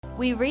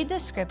We read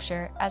this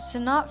scripture as to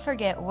not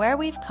forget where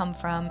we've come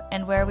from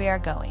and where we are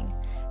going.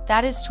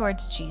 That is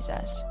towards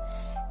Jesus.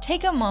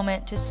 Take a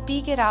moment to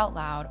speak it out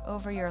loud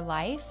over your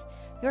life,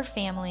 your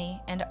family,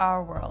 and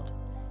our world.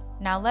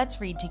 Now let's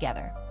read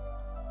together.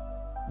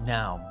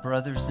 Now,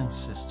 brothers and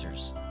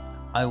sisters,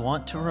 I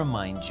want to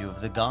remind you of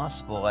the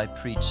gospel I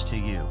preached to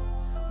you,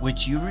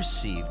 which you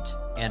received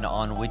and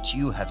on which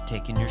you have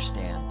taken your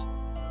stand.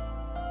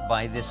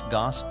 By this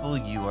gospel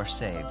you are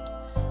saved,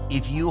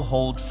 if you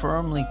hold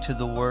firmly to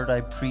the word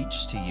I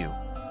preached to you.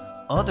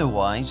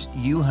 Otherwise,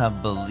 you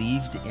have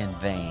believed in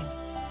vain.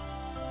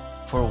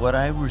 For what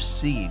I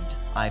received,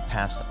 I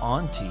passed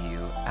on to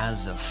you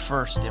as of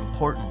first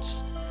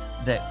importance,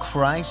 that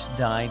Christ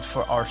died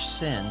for our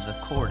sins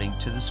according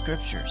to the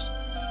Scriptures,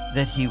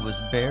 that he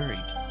was buried,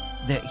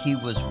 that he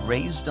was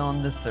raised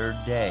on the third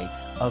day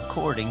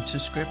according to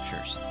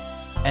Scriptures,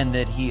 and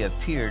that he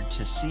appeared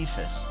to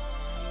Cephas,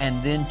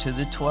 and then to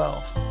the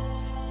 12.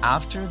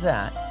 After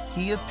that,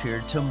 he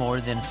appeared to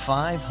more than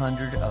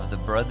 500 of the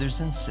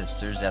brothers and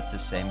sisters at the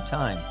same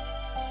time,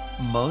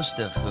 most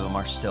of whom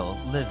are still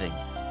living,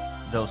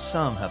 though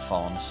some have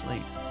fallen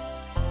asleep.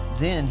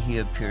 Then he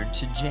appeared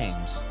to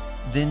James,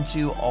 then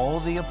to all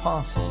the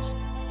apostles,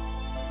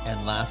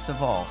 and last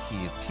of all,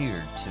 he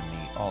appeared to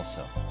me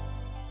also.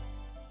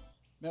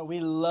 Man, we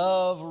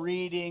love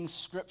reading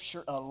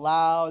Scripture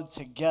aloud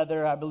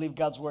together. I believe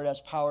God's Word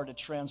has power to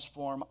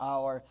transform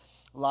our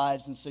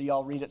lives, and so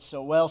y'all read it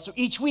so well. So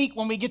each week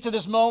when we get to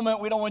this moment,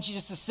 we don't want you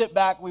just to sit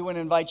back. We want to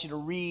invite you to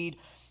read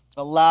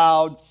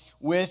aloud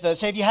with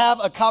us. Hey, if you have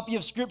a copy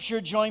of Scripture,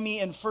 join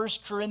me in 1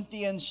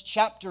 Corinthians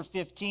chapter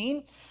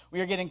 15. We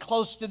are getting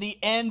close to the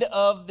end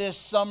of this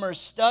summer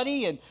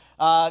study, and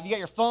if you got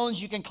your phones,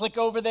 you can click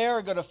over there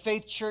or go to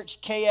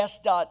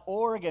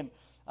faithchurchks.org and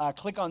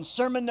click on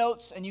sermon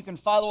notes, and you can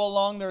follow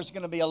along. There's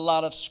going to be a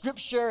lot of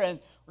Scripture, and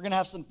we're going to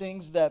have some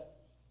things that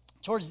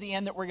towards the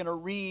end that we're going to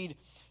read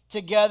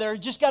together.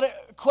 Just got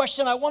a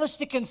question I want us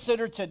to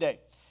consider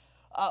today.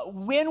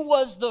 When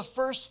was the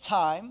first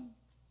time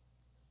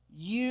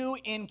you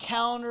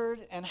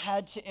encountered and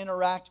had to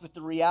interact with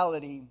the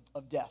reality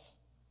of death?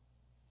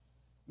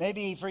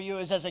 Maybe for you it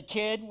was as a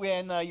kid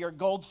when your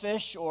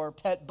goldfish or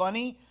pet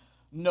bunny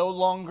no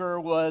longer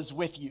was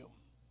with you.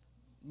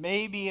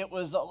 Maybe it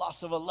was the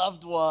loss of a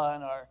loved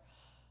one or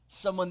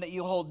someone that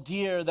you hold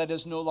dear that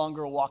is no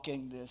longer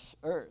walking this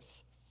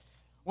earth.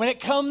 When it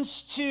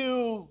comes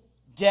to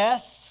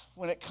death,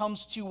 when it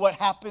comes to what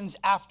happens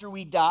after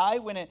we die,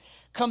 when it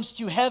comes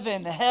to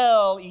heaven,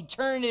 hell,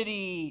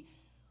 eternity,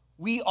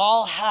 we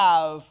all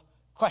have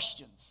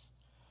questions.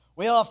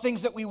 We all have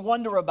things that we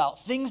wonder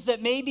about, things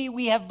that maybe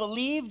we have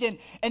believed,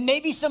 and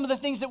maybe some of the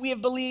things that we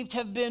have believed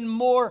have been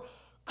more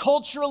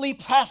culturally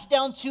passed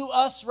down to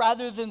us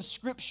rather than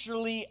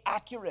scripturally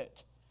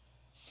accurate.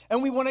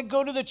 And we want to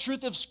go to the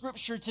truth of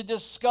Scripture to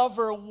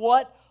discover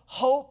what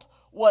hope,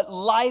 what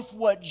life,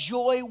 what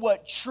joy,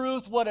 what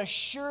truth, what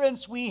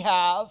assurance we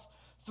have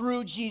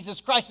through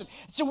Jesus Christ. And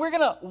so we're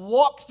going to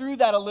walk through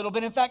that a little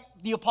bit. In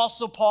fact, the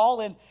Apostle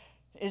Paul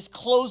is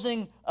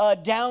closing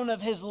down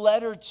of his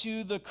letter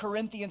to the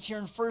Corinthians here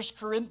in 1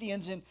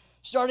 Corinthians. And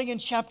starting in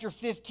chapter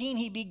 15,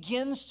 he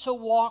begins to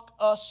walk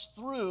us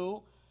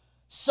through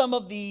some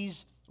of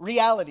these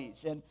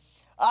realities. And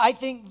I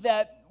think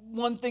that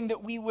one thing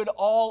that we would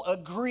all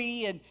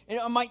agree, and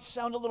it might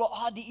sound a little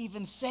odd to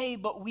even say,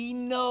 but we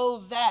know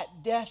that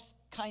death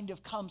kind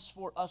of comes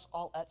for us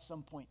all at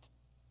some point.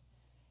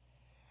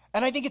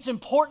 And I think it's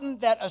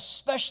important that,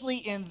 especially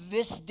in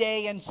this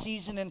day and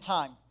season and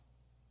time,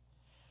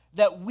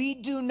 that we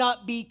do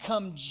not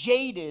become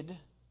jaded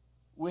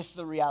with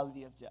the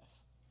reality of death.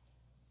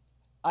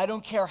 I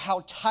don't care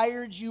how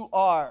tired you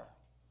are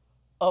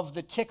of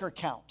the ticker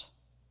count.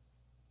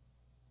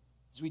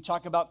 As we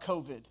talk about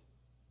COVID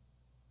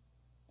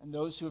and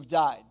those who have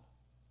died,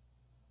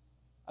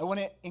 I want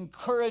to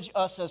encourage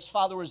us as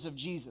followers of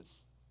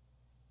Jesus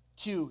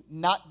to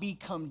not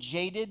become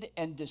jaded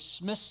and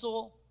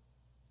dismissal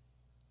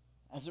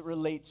as it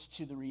relates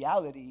to the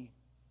reality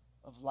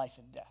of life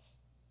and death.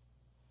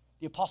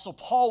 The Apostle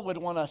Paul would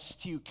want us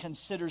to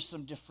consider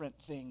some different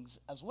things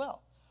as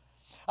well.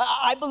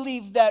 I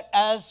believe that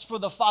as for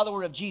the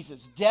follower of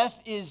Jesus,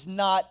 death is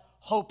not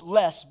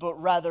hopeless,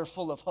 but rather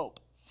full of hope.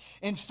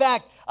 In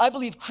fact, I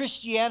believe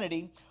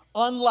Christianity,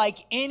 unlike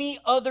any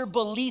other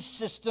belief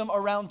system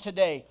around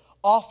today,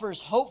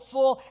 offers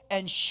hopeful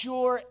and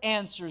sure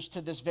answers to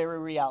this very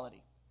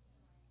reality.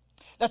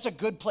 That's a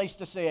good place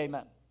to say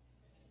amen.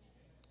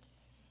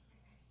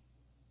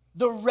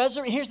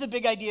 Here's the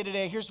big idea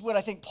today. Here's what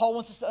I think Paul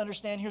wants us to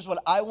understand. Here's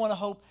what I want to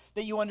hope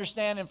that you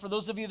understand. And for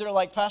those of you that are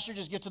like, Pastor,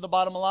 just get to the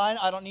bottom line.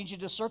 I don't need you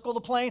to circle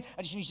the plane.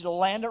 I just need you to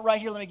land it right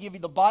here. Let me give you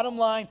the bottom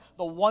line.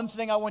 The one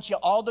thing I want you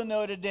all to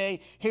know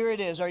today. Here it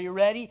is. Are you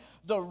ready?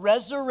 The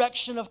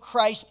resurrection of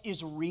Christ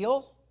is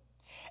real,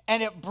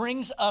 and it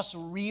brings us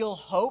real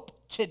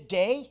hope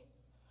today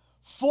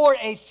for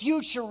a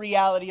future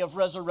reality of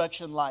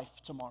resurrection life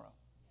tomorrow.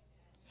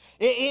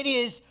 It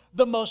is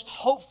the most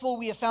hopeful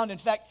we have found. In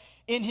fact,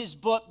 in his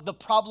book, The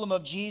Problem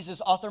of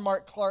Jesus, author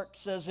Mark Clark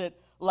says it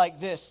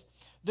like this: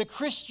 The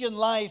Christian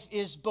life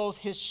is both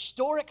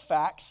historic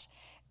facts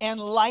and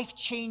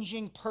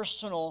life-changing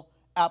personal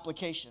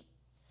application.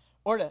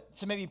 Or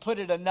to maybe put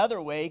it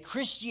another way,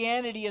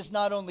 Christianity is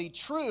not only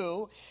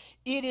true,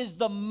 it is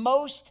the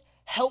most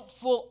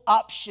helpful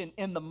option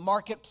in the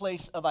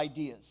marketplace of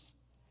ideas.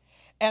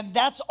 And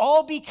that's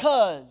all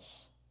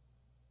because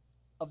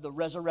of the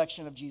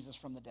resurrection of Jesus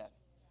from the dead.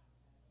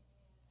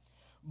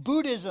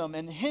 Buddhism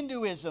and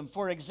Hinduism,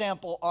 for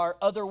example, are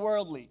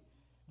otherworldly.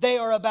 They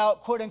are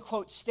about,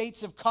 quote-unquote,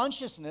 states of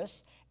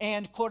consciousness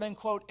and,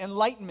 quote-unquote,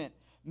 enlightenment,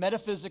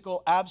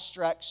 metaphysical,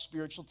 abstract,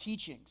 spiritual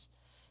teachings.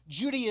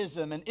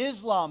 Judaism and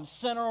Islam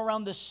center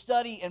around the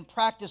study and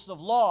practice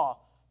of law,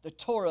 the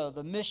Torah,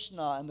 the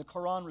Mishnah, and the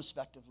Quran,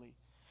 respectively.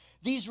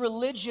 These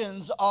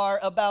religions are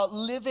about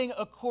living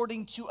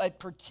according to a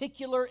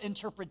particular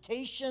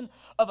interpretation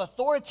of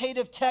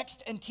authoritative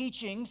text and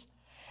teachings.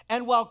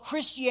 And while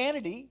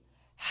Christianity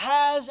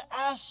has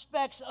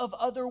aspects of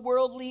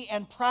otherworldly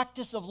and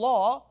practice of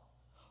law,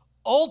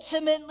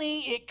 ultimately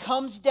it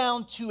comes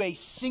down to a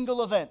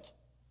single event,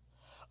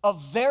 a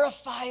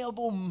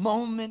verifiable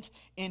moment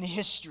in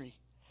history.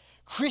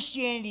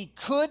 Christianity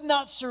could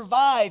not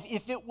survive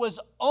if it was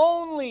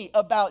only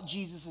about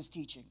Jesus'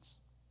 teachings,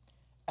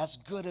 as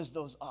good as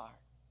those are.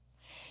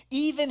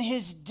 Even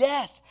his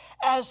death,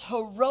 as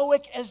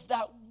heroic as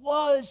that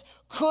was,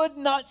 could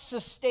not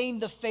sustain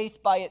the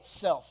faith by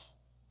itself.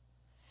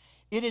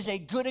 It is a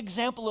good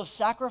example of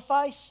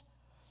sacrifice,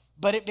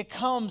 but it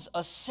becomes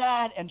a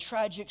sad and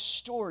tragic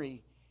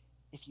story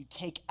if you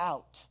take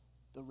out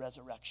the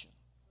resurrection.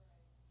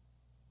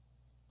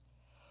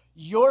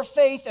 Your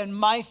faith and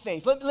my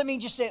faith, let me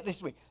just say it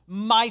this way.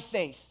 My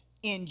faith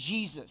in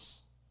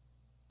Jesus,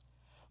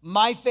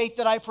 my faith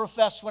that I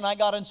professed when I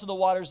got into the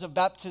waters of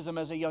baptism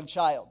as a young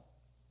child,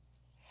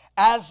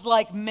 as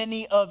like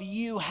many of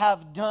you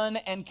have done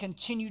and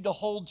continue to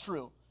hold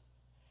true,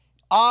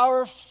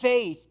 our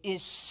faith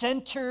is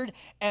centered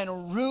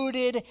and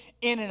rooted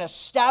in an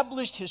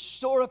established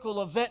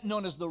historical event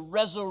known as the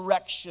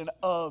resurrection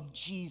of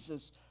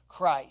Jesus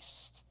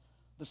Christ,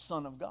 the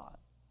Son of God.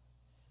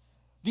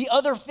 The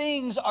other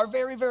things are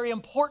very, very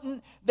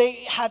important.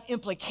 They have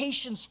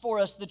implications for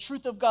us. The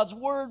truth of God's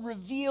word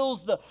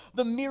reveals the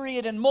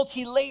myriad and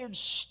multi-layered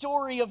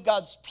story of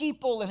God's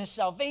people and his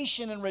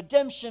salvation and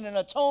redemption and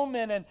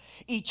atonement and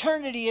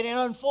eternity. And it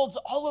unfolds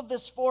all of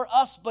this for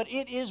us, but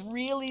it is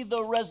really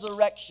the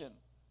resurrection.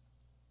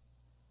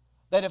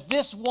 That if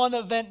this one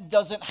event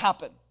doesn't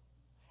happen,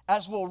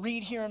 as we'll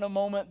read here in a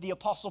moment, the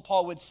Apostle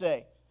Paul would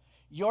say,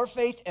 your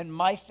faith and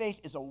my faith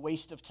is a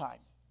waste of time.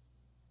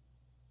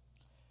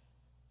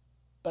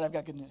 But I've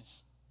got good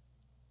news.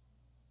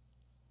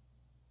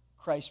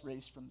 Christ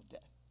raised from the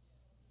dead.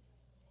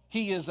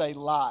 He is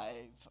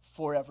alive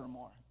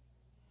forevermore.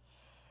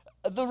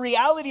 The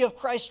reality of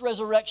Christ's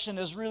resurrection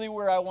is really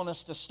where I want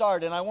us to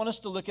start. And I want us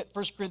to look at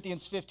 1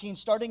 Corinthians 15,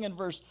 starting in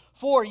verse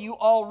 4. You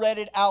all read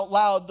it out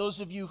loud. Those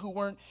of you who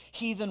weren't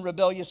heathen,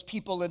 rebellious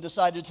people and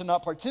decided to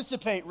not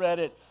participate read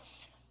it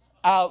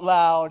out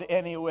loud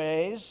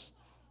anyways.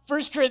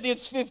 1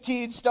 Corinthians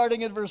 15,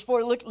 starting in verse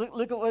 4,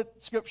 look at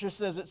what Scripture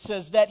says. It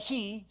says that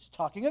he,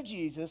 talking of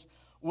Jesus,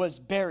 was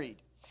buried,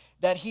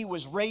 that he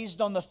was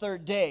raised on the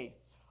third day,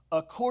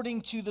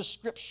 according to the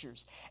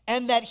Scriptures,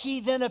 and that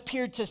he then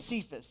appeared to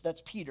Cephas,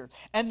 that's Peter,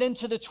 and then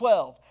to the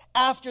 12.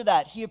 After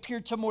that, he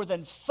appeared to more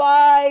than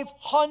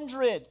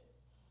 500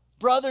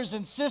 brothers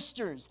and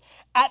sisters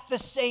at the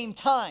same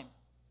time,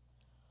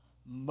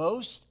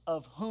 most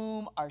of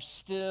whom are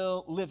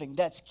still living.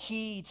 That's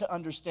key to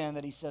understand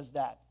that he says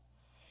that.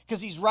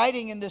 Because he's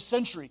writing in this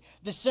century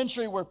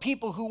where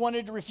people who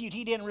wanted to refute,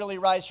 he didn't really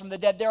rise from the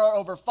dead. There are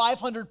over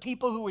 500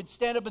 people who would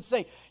stand up and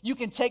say, you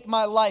can take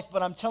my life,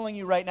 but I'm telling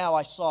you right now,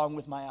 I saw him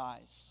with my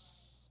eyes.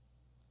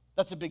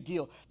 That's a big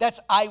deal.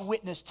 That's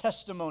eyewitness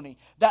testimony.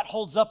 That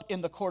holds up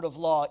in the court of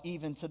law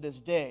even to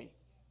this day.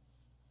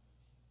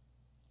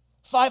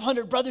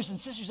 500 brothers and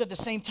sisters at the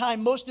same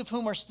time, most of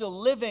whom are still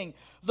living,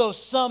 though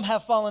some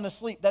have fallen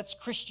asleep. That's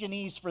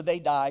Christianese for they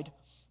died.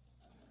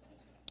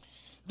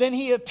 Then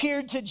he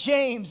appeared to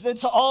James, then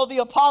to all the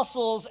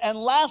apostles, and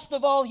last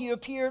of all, he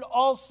appeared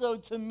also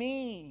to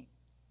me.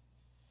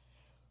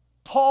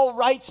 Paul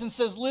writes and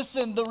says,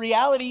 listen, the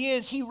reality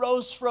is he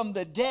rose from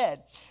the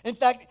dead. In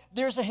fact,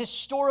 there's a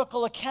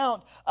historical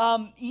account,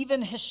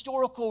 even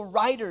historical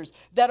writers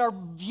that are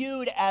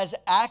viewed as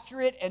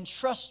accurate and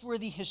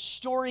trustworthy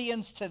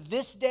historians to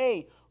this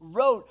day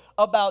wrote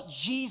about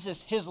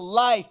Jesus, his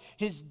life,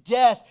 his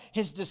death,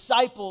 his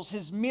disciples,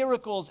 his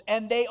miracles,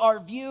 and they are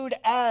viewed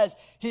as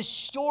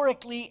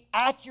historically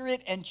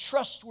accurate and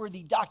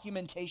trustworthy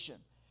documentation.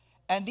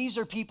 And these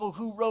are people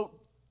who wrote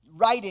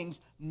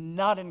writings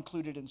not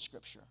included in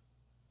Scripture.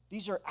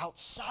 These are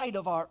outside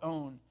of our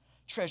own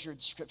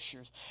treasured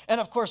Scriptures. And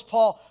of course,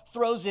 Paul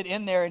throws it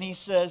in there and he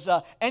says,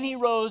 and he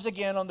rose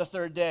again on the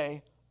third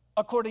day,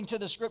 according to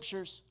the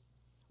Scriptures.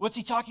 What's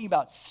he talking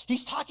about?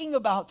 He's talking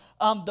about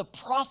the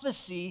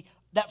prophecy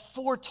that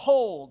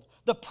foretold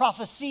the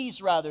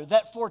prophecies rather,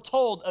 that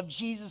foretold of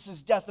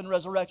Jesus' death and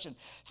resurrection.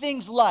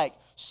 Things like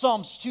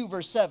Psalms 2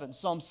 verse 7,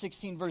 Psalm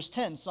 16 verse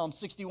 10, Psalm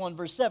 61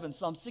 verse 7,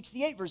 Psalm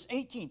 68 verse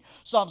 18,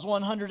 Psalms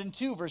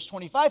 102 verse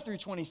 25 through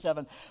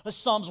 27,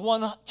 Psalms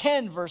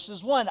 110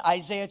 verses 1,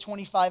 Isaiah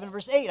 25 and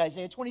verse 8,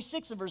 Isaiah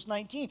 26 and verse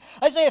 19,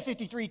 Isaiah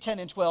 53, 10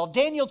 and 12,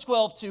 Daniel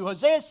 12, 2,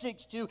 Hosea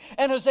 6, 2,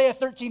 and Hosea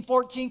 13,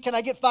 14. Can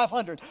I get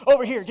 500?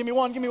 Over here, give me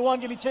one, give me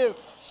one, give me two.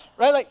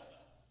 Right? Like,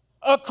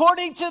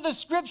 according to the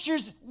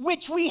scriptures,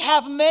 which we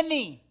have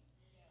many,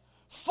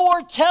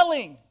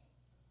 foretelling.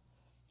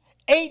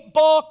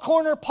 8-ball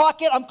corner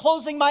pocket, I'm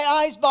closing my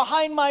eyes,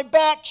 behind my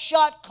back,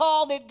 shot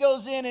called, it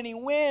goes in and he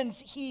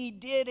wins. He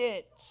did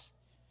it.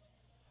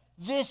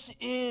 This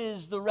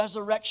is the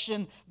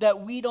resurrection that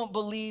we don't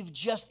believe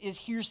just is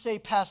hearsay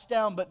passed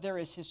down, but there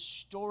is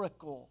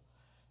historical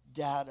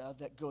data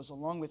that goes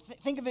along with it.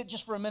 Think of it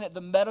just for a minute,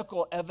 the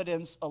medical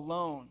evidence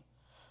alone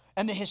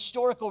and the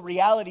historical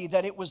reality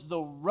that it was the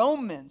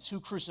Romans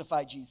who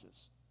crucified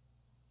Jesus,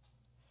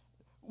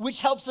 which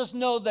helps us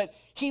know that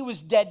he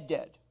was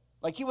dead.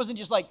 Like, he wasn't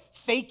just like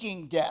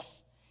faking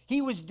death.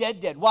 He was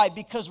dead. Why?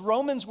 Because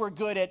Romans were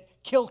good at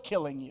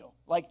killing you.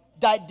 Like,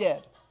 died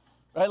dead.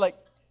 Right? Like,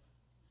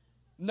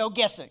 no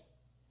guessing.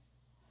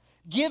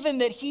 Given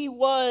that he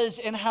was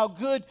and how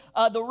good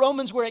the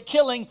Romans were at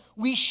killing,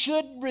 we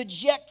should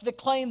reject the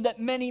claim that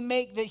many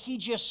make that he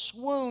just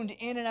swooned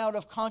in and out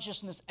of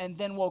consciousness and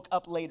then woke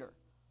up later.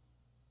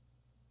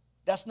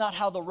 That's not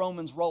how the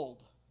Romans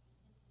rolled.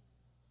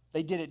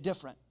 They did it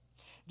different.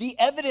 The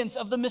evidence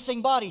of the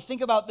missing body,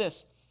 think about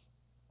this.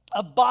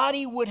 A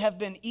body would have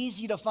been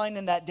easy to find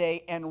in that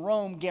day, and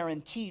Rome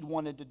guaranteed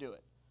wanted to do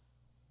it.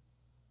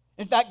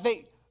 In fact,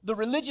 the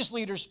religious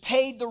leaders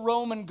paid the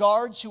Roman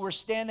guards who were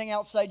standing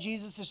outside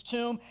Jesus'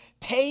 tomb,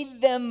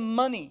 paid them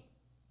money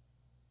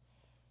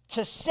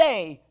to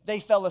say they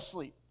fell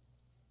asleep.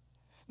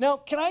 Now,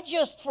 can I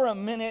just for a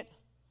minute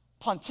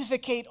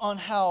pontificate on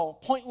how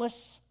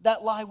pointless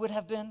that lie would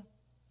have been?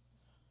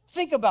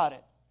 Think about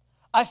it.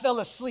 I fell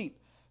asleep.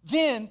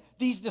 Then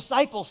these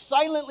disciples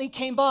silently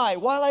came by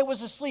while I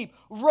was asleep,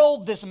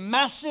 rolled this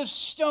massive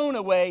stone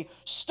away,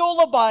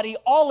 stole a body,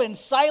 all in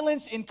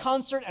silence, in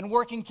concert, and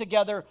working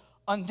together.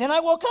 And then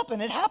I woke up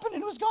and it happened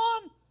and it was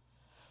gone.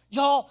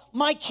 Y'all,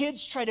 my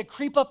kids try to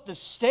creep up the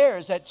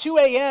stairs at 2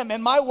 a.m.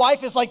 and my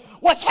wife is like,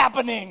 what's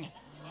happening?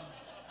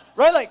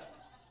 Right? Like,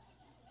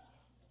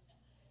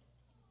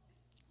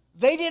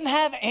 they didn't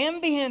have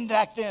Ambien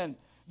back then.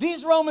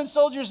 These Roman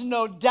soldiers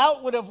no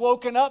doubt would have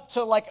woken up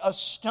to like a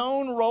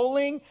stone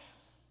rolling.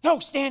 No,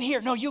 stand here.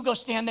 No, you go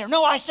stand there.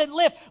 No, I said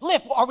lift.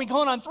 Are we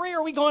going on 3 or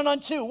are we going on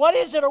 2? What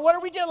is it or what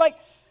are we doing? Like,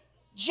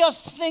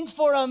 just think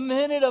for a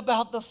minute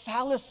about the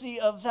fallacy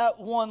of that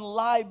one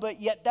lie, but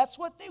yet that's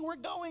what they were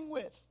going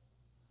with.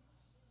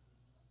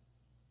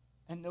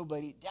 And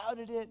nobody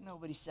doubted it.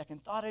 Nobody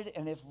second thoughted it.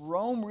 And if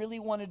Rome really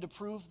wanted to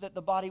prove that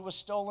the body was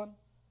stolen,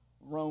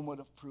 Rome would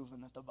have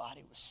proven that the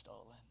body was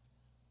stolen.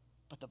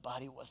 But the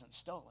body wasn't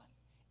stolen.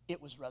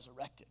 It was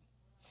resurrected.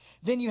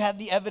 Then you have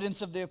the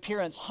evidence of the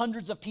appearance.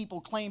 Hundreds of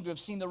people claim to have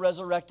seen the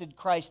resurrected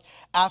Christ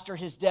after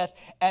his death.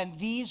 And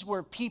these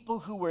were people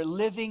who were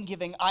living,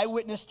 giving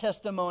eyewitness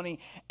testimony,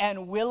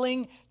 and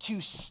willing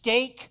to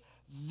stake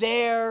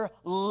their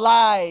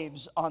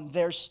lives on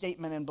their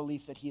statement and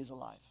belief that he is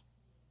alive.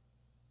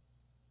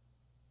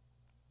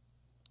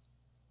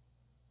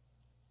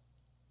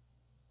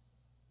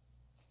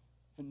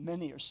 And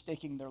many are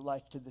staking their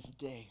life to this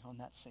day on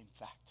that same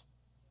fact.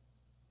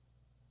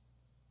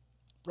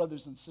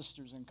 Brothers and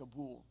sisters in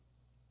Kabul,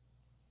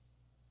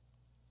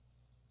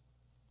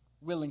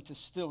 willing to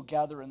still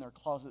gather in their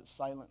closets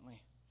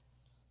silently,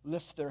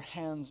 lift their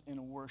hands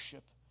in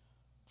worship,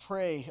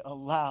 pray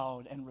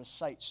aloud, and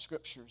recite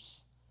scriptures.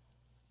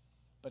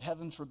 But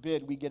heaven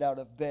forbid we get out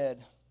of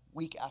bed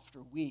week after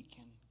week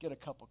and get a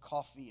cup of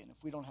coffee, and if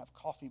we don't have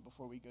coffee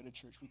before we go to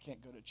church, we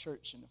can't go to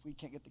church, and if we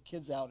can't get the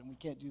kids out, and we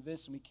can't do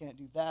this, and we can't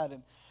do that,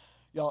 and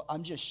y'all,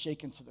 I'm just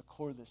shaken to the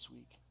core this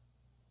week.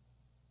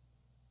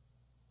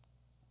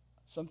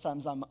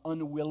 Sometimes I'm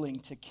unwilling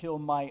to kill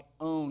my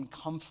own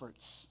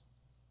comforts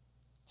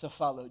to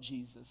follow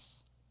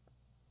Jesus.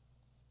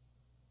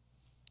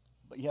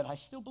 But yet I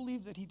still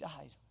believe that he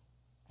died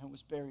and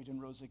was buried and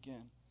rose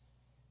again.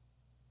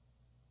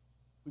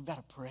 We've got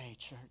to pray,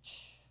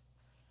 church.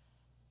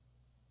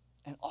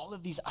 And all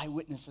of these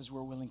eyewitnesses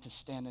were willing to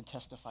stand and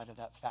testify to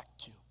that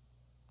fact too.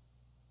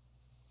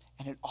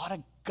 And it ought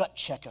to gut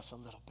check us a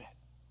little bit.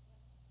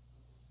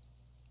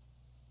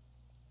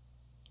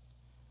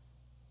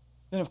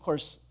 Then, of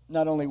course,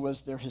 not only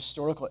was there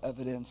historical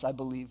evidence, I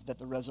believe that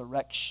the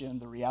resurrection,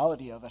 the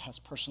reality of it, has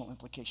personal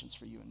implications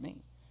for you and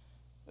me.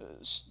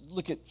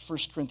 Look at 1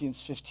 Corinthians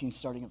 15,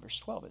 starting at verse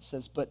 12. It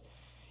says, "But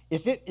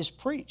if it is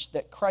preached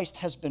that Christ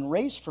has been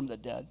raised from the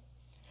dead,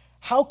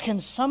 how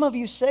can some of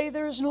you say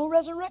there is no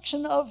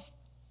resurrection of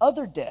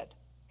other dead?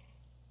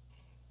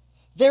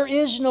 If there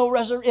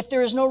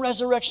is no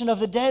resurrection of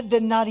the dead,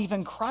 then not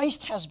even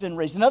Christ has been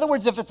raised." In other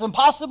words, if it's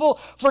impossible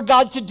for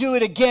God to do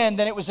it again,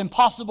 then it was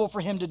impossible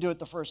for him to do it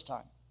the first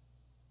time.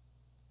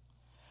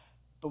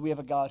 But we have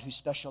a God who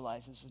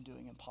specializes in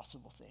doing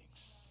impossible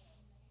things,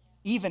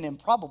 even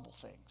improbable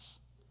things.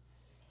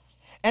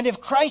 And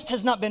if Christ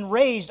has not been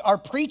raised, our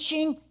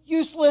preaching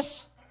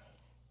useless,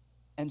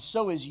 and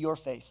so is your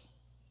faith.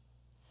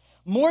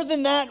 More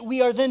than that,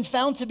 we are then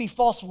found to be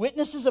false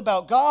witnesses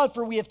about God,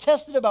 for we have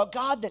tested about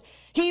God that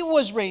he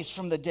was raised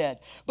from the dead.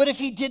 But if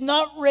he did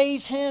not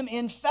raise him,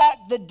 in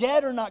fact, the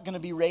dead are not going to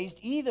be raised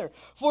either.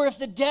 For if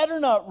the dead are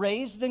not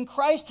raised, then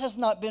Christ has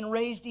not been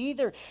raised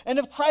either. And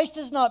if Christ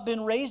has not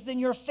been raised, then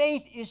your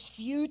faith is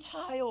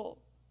futile.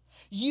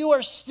 You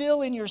are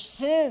still in your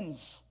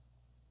sins.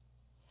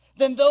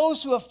 Then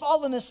those who have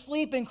fallen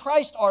asleep in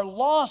Christ are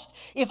lost.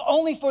 If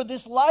only for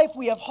this life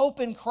we have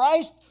hope in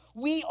Christ,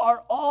 we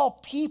are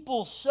all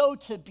people so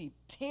to be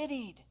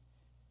pitied.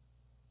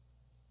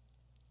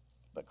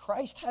 But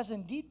Christ has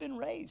indeed been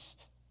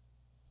raised.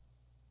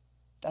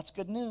 That's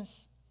good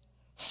news.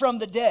 From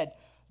the dead,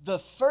 the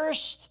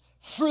first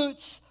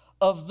fruits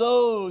of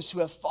those who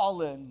have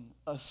fallen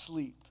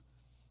asleep.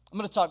 I'm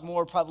going to talk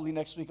more probably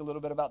next week a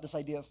little bit about this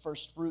idea of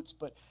first fruits,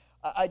 but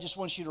I just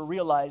want you to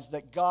realize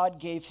that God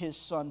gave his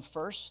son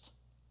first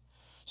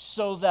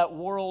so that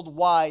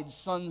worldwide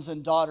sons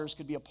and daughters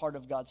could be a part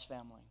of God's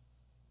family.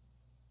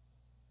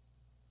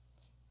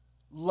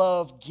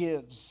 Love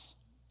gives,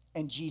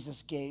 and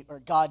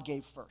God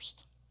gave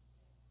first.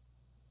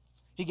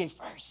 He gave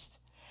first.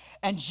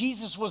 And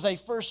Jesus was a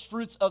first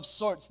fruits of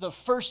sorts, the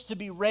first to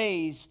be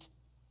raised,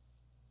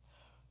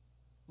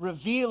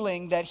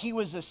 revealing that he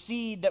was a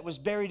seed that was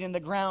buried in the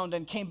ground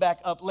and came back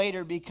up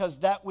later,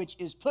 because that which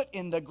is put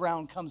in the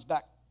ground comes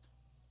back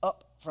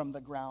up from the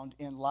ground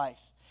in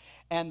life.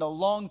 And the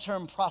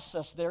long-term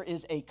process, there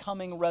is a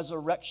coming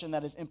resurrection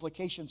that has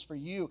implications for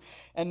you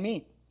and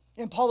me.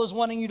 And Paul is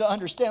wanting you to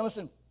understand,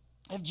 listen,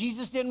 if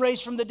Jesus didn't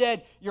raise from the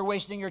dead, you're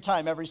wasting your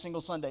time every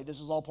single Sunday.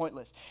 This is all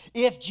pointless.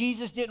 If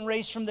Jesus didn't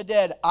raise from the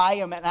dead, I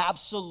am an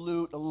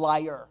absolute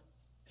liar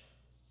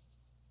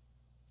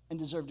and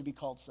deserve to be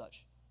called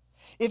such.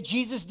 If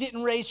Jesus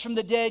didn't raise from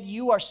the dead,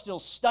 you are still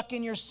stuck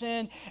in your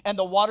sin, and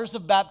the waters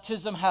of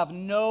baptism have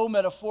no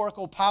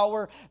metaphorical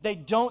power. They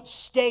don't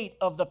state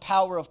of the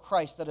power of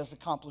Christ that has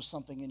accomplished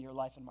something in your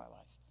life and my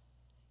life.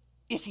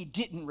 If he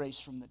didn't raise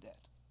from the dead.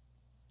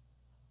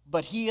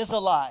 But he is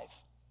alive.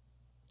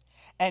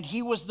 And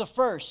he was the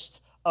first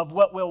of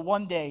what will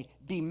one day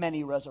be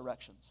many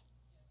resurrections.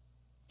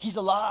 He's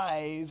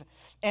alive,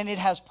 and it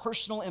has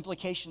personal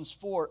implications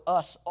for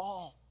us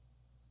all.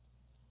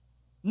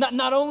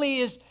 Not only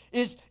is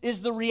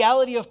the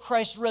reality of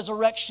Christ's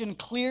resurrection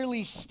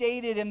clearly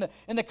stated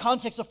in the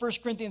context of 1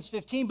 Corinthians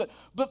 15,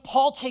 but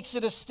Paul takes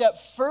it a step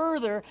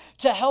further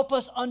to help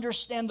us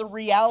understand the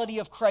reality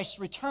of Christ's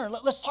return.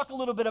 Let's talk a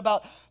little bit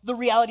about the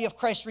reality of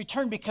Christ's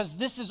return, because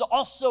this is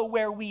also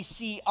where we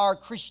see our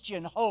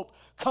Christian hope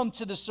come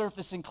to the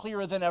surface and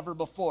clearer than ever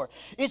before.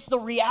 It's the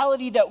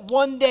reality that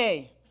one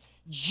day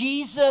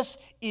Jesus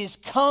is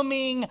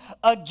coming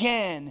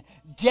again.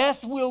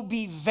 Death will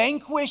be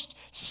vanquished,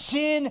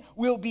 sin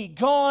will be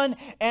gone,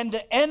 and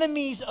the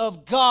enemies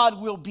of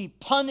God will be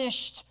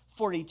punished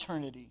for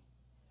eternity.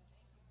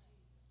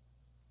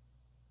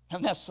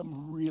 And that's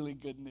some really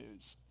good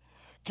news,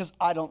 because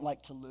I don't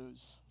like to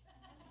lose.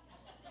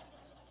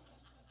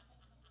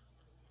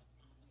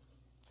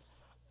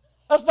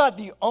 That's not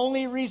the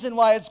only reason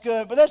why it's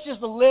good, but that's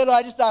just a little.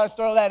 I just thought I'd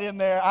throw that in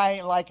there. I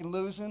ain't liking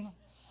losing.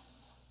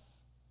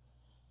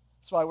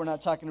 That's why we're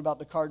not talking about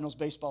the Cardinals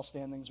baseball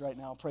standings right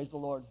now. Praise the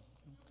Lord.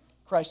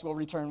 Christ will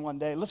return one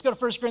day. Let's go to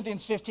 1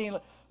 Corinthians 15.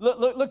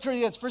 Look through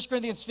this. 1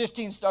 Corinthians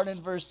 15, starting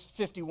in verse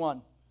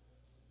 51.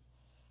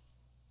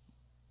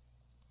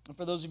 And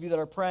for those of you that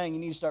are praying,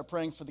 you need to start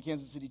praying for the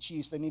Kansas City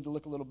Chiefs. They need to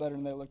look a little better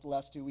than they looked the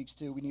last 2 weeks,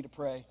 too. We need to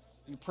pray.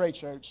 We need to pray,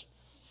 church.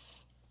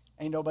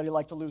 Ain't nobody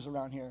like to lose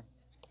around here.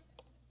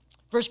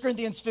 1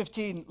 Corinthians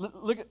 15,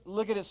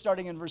 look at it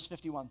starting in verse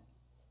 51.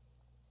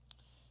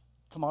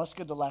 Come on, it's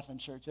good to laugh in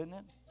church, isn't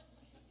it?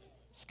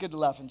 It's good to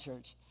laugh in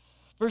church.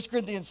 1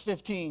 Corinthians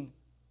 15,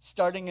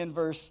 starting in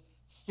verse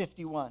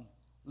 51.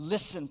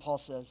 Listen, Paul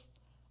says,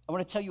 I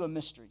want to tell you a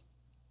mystery.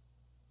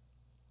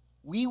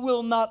 We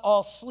will not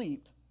all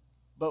sleep,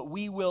 but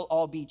we will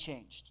all be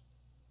changed.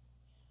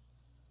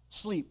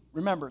 Sleep,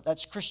 remember,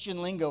 that's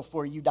Christian lingo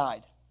for you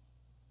died.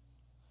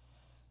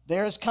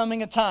 There is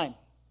coming a time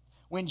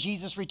when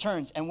Jesus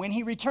returns, and when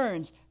he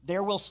returns,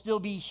 there will still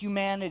be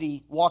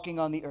humanity walking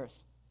on the earth.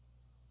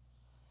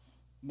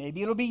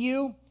 Maybe it'll be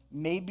you.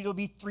 Maybe it'll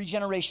be 3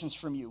 generations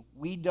from you.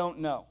 We don't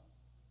know.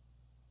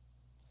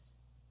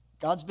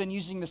 God's been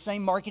using the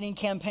same marketing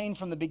campaign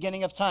from the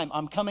beginning of time.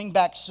 I'm coming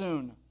back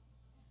soon.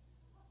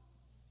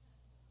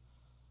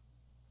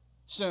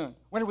 Soon.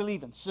 When are we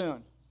leaving?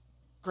 Soon.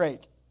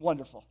 Great.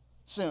 Wonderful.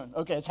 Soon.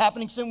 Okay, it's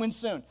happening soon. When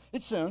soon?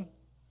 It's soon.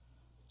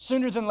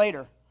 Sooner than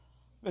later.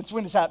 That's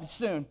when it's happening. It's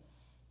soon.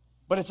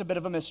 But it's a bit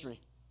of a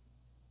mystery.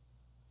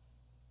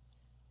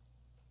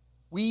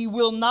 We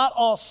will not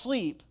all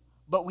sleep,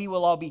 but we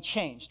will all be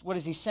changed. What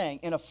is he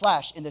saying? In a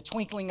flash, in the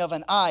twinkling of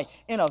an eye,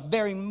 in a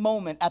very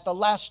moment, at the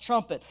last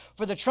trumpet.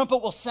 For the trumpet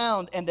will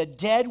sound, and the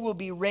dead will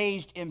be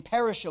raised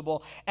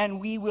imperishable,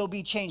 and we will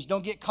be changed.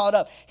 Don't get caught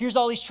up. Here's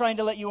all he's trying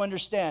to let you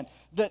understand.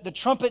 The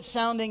trumpet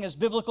sounding is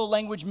biblical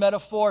language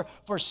metaphor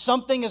for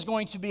something is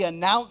going to be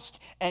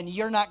announced, and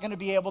you're not going to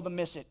be able to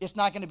miss it. It's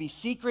not going to be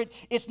secret.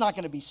 It's not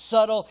going to be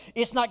subtle.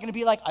 It's not going to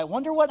be like, I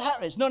wonder what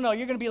happens. No,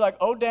 you're going to be like,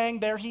 oh, dang,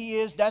 there he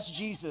is. That's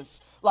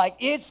Jesus. Like,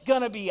 it's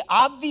going to be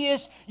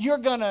obvious. You're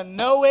going to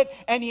know it,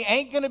 and you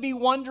ain't going to be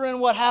wondering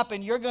what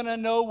happened. You're going to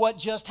know what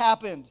just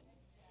happened.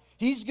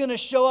 He's going to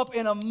show up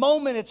in a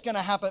moment. It's going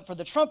to happen. For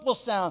the trump will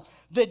sound,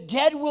 the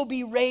dead will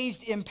be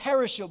raised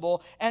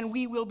imperishable, and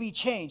we will be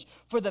changed.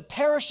 For the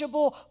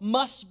perishable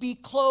must be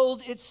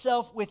clothed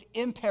itself with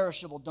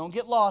imperishable. Don't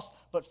get lost,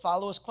 but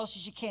follow as close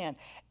as you can.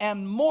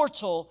 And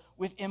mortal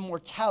with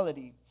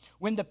immortality.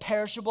 When the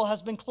perishable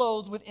has been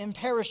clothed with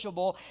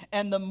imperishable,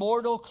 and the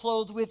mortal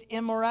clothed with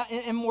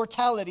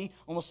immortality,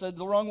 almost said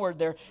the wrong word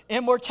there,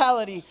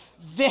 immortality,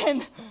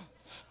 then...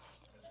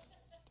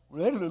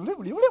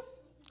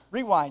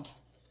 Rewind.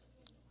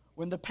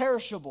 When the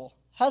perishable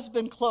has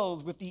been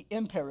clothed with the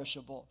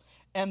imperishable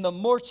and the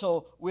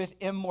mortal with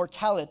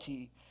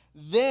immortality,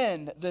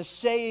 then the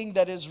saying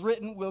that is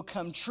written will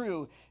come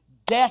true.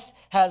 Death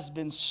has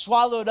been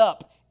swallowed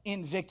up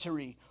in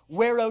victory.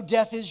 Where, O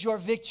death, is your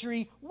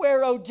victory?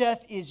 Where, O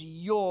death, is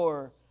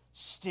your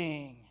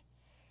sting?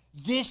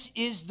 This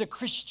is the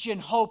Christian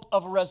hope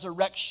of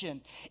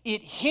resurrection.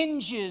 It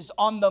hinges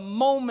on the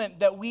moment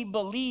that we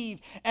believe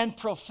and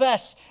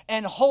profess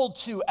and hold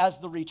to as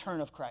the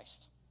return of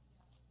Christ.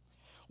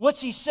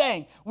 What's he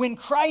saying? When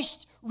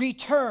Christ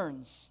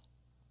returns,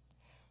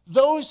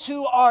 those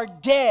who are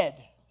dead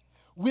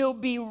will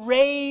be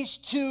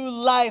raised to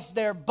life,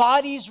 their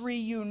bodies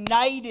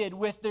reunited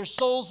with their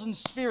souls and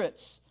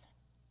spirits,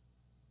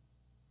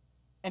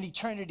 and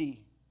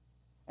eternity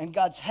and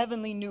God's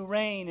heavenly new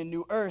reign and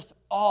new earth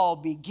all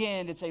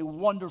begin. It's a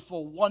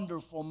wonderful,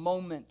 wonderful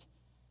moment.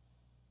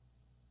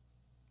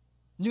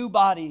 New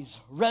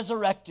bodies,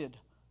 resurrected,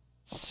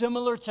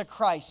 similar to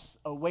Christ,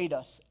 await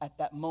us at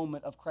that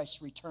moment of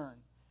Christ's return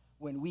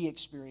when we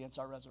experience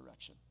our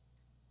resurrection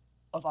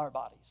of our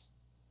bodies.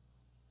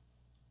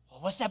 Well,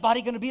 what's that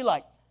body going to be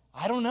like?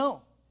 I don't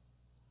know.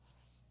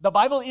 The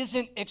Bible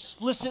isn't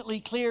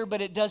explicitly clear,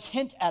 but it does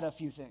hint at a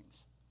few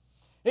things.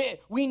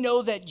 We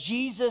know that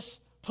Jesus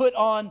put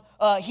on,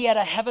 he had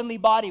a heavenly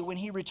body when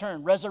he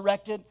returned,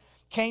 resurrected,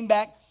 came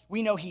back.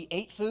 We know he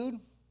ate food.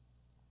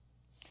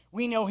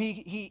 We know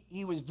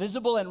he was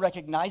visible and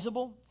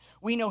recognizable.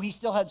 We know he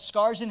still had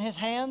scars in his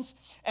hands.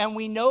 And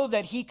we know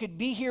that he could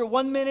be here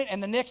 1 minute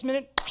and the next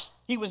minute,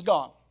 he was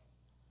gone.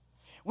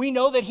 We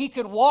know that he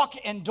could walk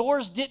and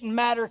doors didn't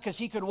matter because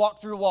he could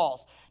walk through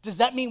walls. Does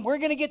that mean we're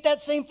going to get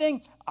that same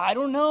thing? I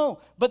don't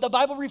know. But the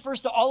Bible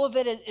refers to all of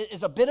it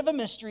as a bit of a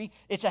mystery.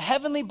 It's a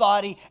heavenly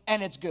body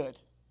and it's good.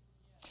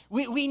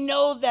 We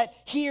know that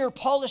here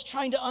Paul is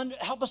trying to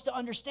help us to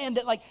understand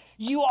that like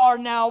you are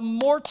now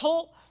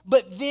mortal,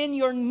 but then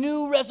your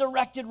new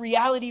resurrected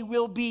reality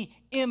will be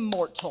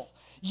immortal.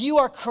 You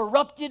are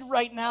corrupted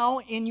right now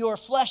in your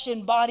flesh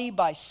and body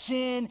by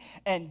sin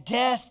and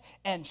death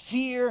and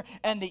fear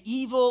and the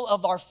evil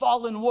of our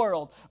fallen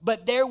world.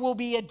 But there will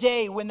be a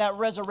day when that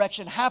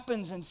resurrection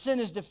happens and sin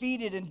is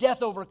defeated and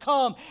death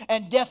overcome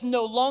and death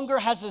no longer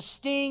has a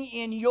sting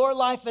in your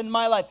life and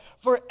my life.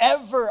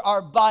 Forever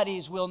our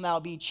bodies will now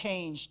be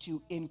changed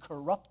to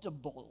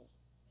incorruptible,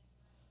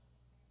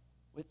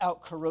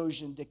 without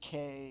corrosion,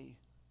 decay,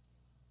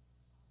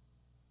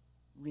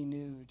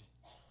 renewed.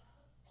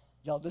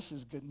 Y'all, this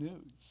is good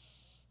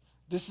news.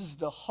 This is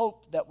the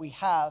hope that we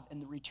have in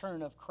the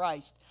return of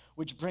Christ,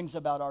 which brings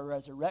about our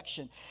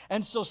resurrection.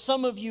 And so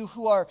some of you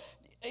who are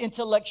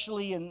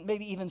intellectually and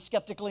maybe even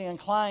skeptically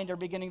inclined are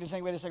beginning to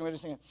think, wait a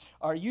second.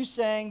 Are you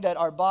saying that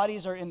our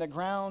bodies are in the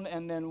ground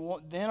and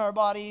then our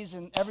bodies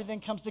and everything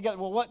comes together?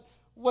 Well,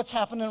 what's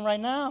happening right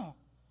now?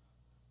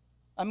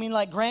 I mean,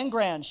 like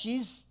Gran,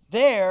 she's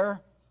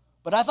there,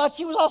 but I thought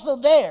she was also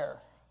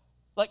there.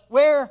 Like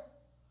where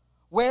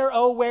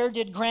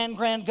did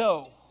Gran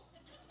go?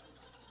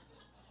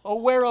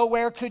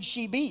 Where could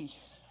she be?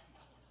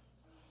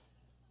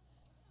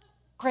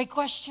 Great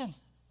question.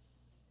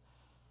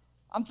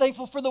 I'm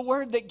thankful for the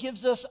word that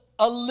gives us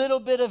a little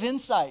bit of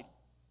insight.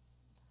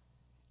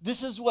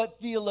 This is what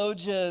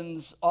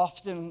theologians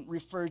often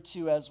refer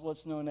to as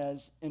what's known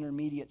as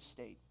intermediate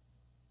state.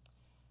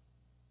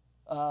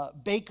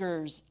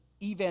 Baker's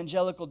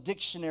Evangelical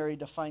Dictionary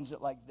defines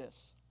it like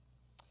this.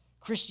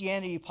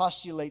 Christianity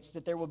postulates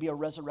that there will be a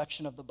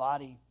resurrection of the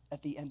body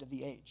at the end of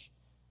the age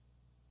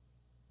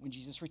when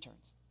Jesus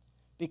returns.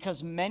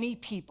 Because many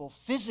people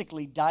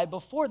physically die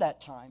before that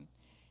time.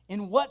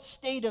 In what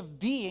state of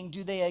being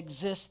do they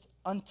exist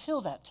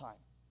until that time?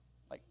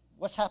 Like,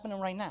 what's happening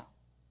right now?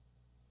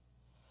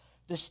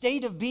 The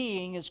state of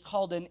being is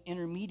called an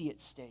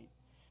intermediate state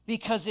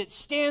because it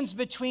stands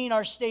between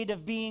our state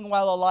of being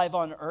while alive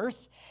on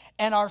earth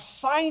and our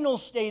final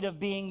state of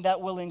being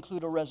that will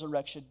include a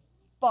resurrection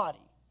body.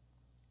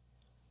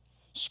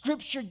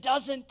 Scripture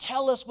doesn't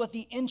tell us what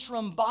the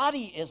interim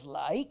body is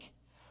like,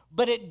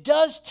 but it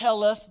does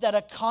tell us that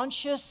a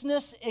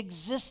consciousness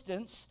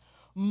existence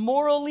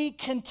morally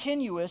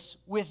continuous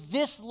with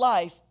this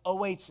life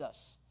awaits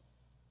us.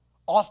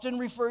 Often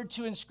referred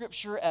to in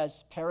Scripture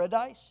as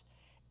paradise,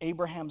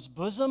 Abraham's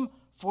bosom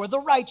for the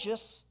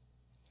righteous,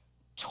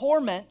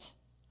 torment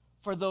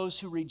for those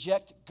who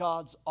reject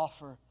God's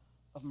offer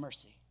of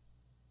mercy.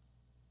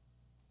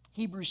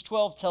 Hebrews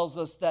 12 tells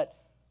us that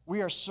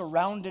we are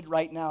surrounded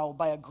right now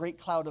by a great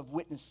cloud of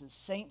witnesses,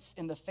 saints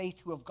in the faith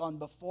who have gone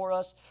before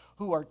us,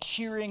 who are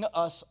cheering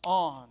us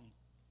on.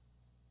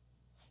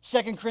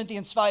 2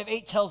 Corinthians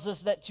 5:8 tells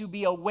us that to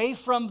be away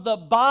from the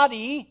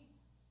body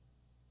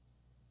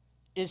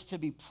is to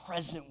be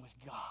present with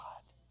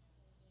God,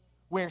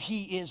 where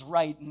He is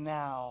right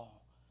now.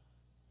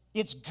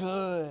 It's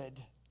good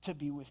to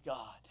be with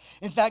God.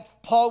 In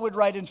fact, Paul would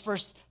write in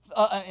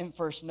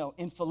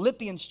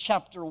Philippians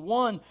chapter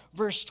 1,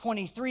 verse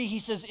 23, he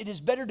says, "It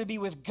is better to be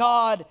with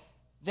God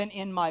than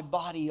in my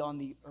body on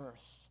the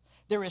earth."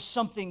 There is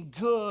something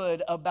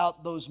good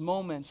about those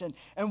moments.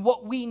 And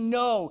what we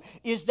know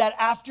is that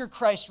after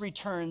Christ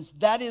returns,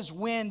 that is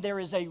when there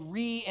is a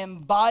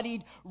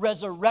re-embodied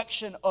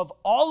resurrection of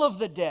all of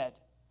the dead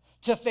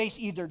to face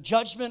either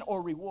judgment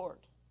or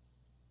reward.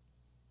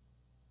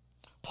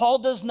 Paul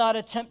does not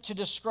attempt to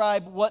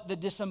describe what the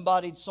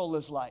disembodied soul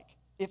is like.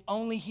 If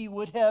only he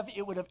would have,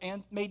 it would have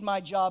made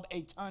my job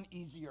a ton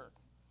easier.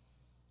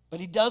 But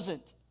he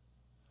doesn't.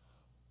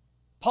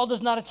 Paul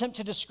does not attempt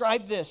to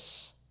describe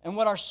this and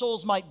what our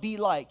souls might be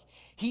like.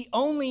 He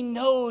only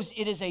knows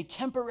it is a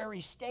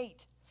temporary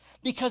state.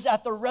 Because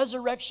at the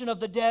resurrection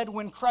of the dead,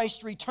 when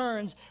Christ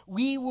returns,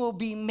 we will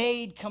be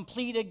made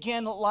complete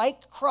again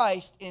like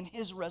Christ in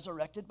His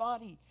resurrected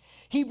body.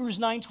 Hebrews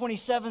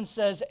 9:27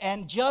 says,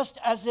 "And just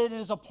as it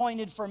is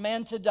appointed for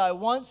man to die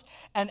once,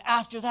 and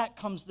after that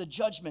comes the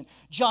judgment."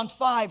 John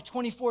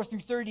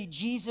 5:24-30,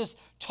 Jesus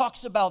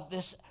talks about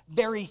this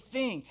very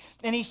thing.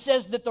 And He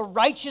says that the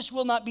righteous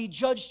will not be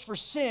judged for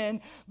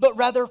sin, but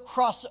rather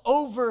cross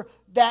over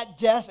that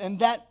death and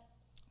that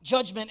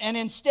judgment, and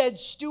instead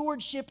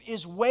stewardship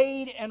is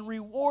weighed and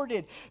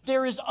rewarded.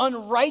 There is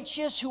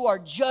unrighteous who are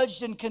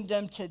judged and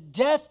condemned to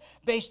death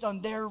based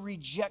on their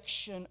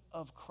rejection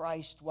of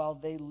Christ while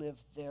they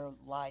live their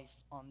life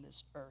on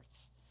this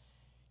earth.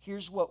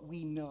 Here's what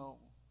we know.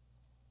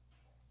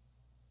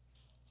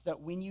 It's that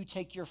when you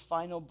take your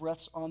final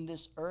breaths on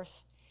this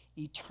earth,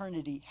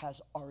 eternity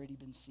has already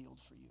been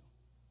sealed for you.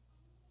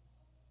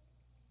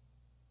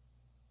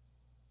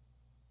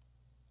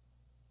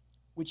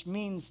 Which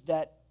means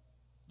that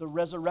the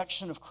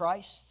resurrection of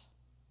Christ,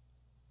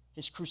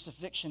 His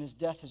crucifixion, His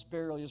death, His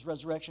burial, His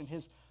resurrection,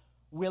 His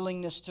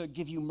willingness to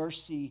give you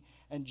mercy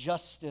and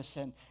justice,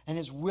 and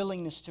His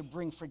willingness to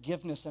bring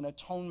forgiveness and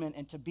atonement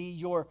and to be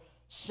your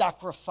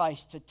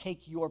sacrifice, to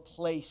take your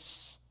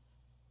place.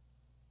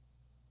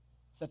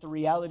 That the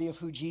reality of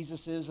who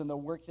Jesus is and the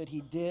work that He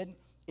did,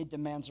 it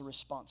demands a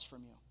response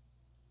from you.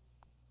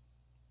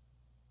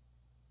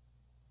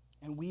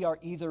 And we are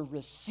either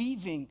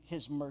receiving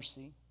His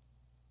mercy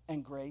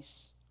and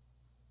grace,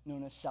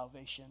 known as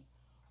salvation,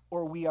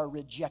 or we are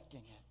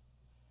rejecting it.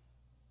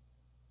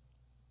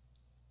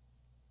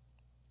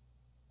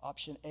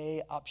 Option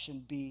A, option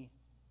B,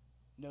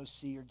 no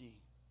C or D.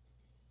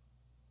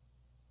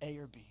 A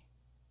or B.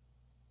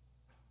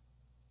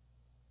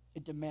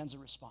 It demands a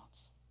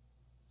response.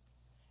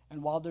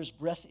 And while there's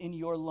breath in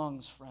your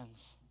lungs,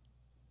 friends,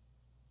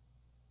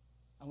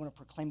 I want to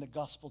proclaim the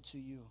gospel to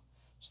you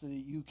so that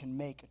you can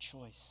make a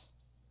choice.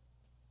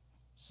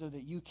 So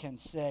that you can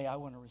say, I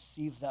want to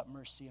receive that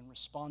mercy and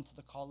respond to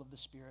the call of the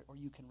Spirit, or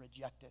you can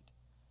reject it.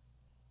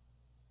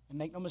 And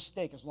make no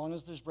mistake, as long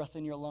as there's breath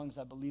in your lungs,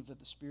 I believe that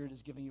the Spirit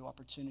is giving you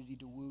opportunity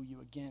to woo you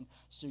again.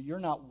 So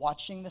you're not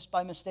watching this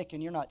by mistake,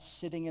 and you're not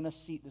sitting in a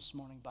seat this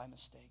morning by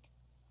mistake.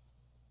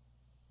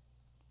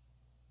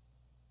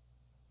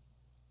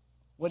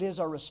 What is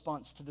our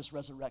response to this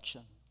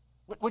resurrection?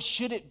 What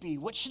should it be?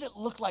 What should it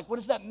look like? What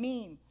does that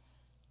mean?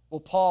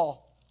 Well,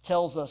 Paul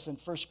tells us in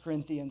 1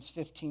 Corinthians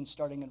 15,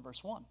 starting in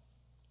verse 1.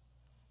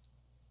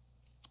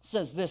 It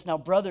says this, "Now,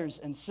 brothers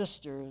and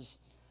sisters,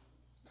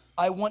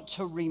 I want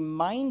to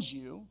remind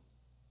you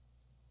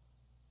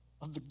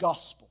of the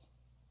gospel."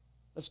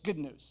 That's good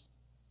news.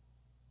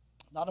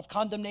 Not of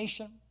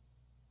condemnation,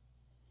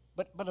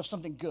 but of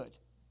something good.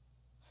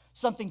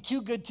 Something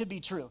too good to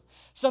be true.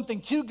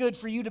 Something too good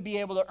for you to be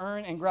able to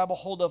earn and grab a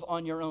hold of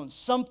on your own.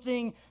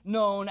 Something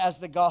known as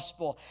the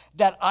gospel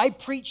that I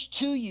preached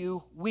to you,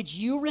 which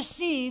you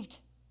received,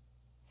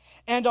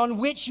 and on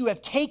which you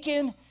have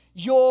taken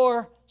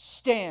your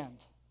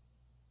stand.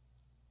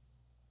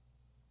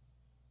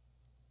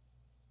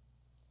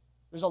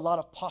 There's a lot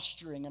of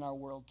posturing in our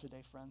world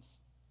today, friends.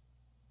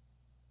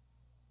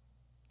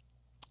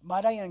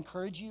 Might I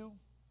encourage you,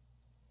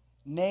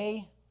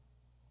 nay,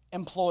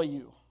 employ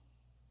you.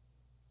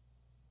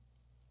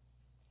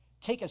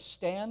 Take a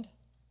stand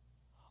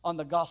on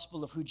the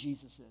gospel of who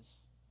Jesus is.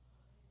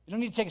 You don't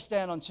need to take a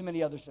stand on too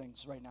many other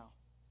things right now.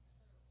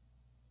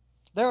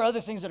 There are other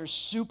things that are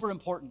super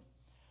important.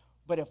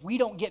 But if we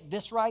don't get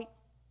this right,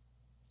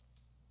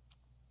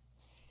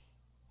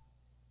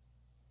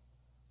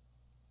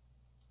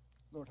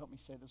 Lord, help me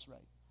say this right.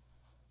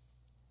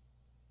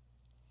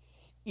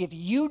 If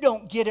you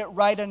don't get it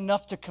right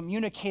enough to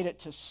communicate it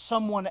to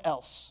someone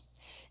else,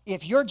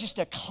 if you're just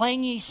a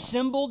clangy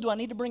cymbal, do I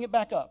need to bring it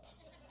back up?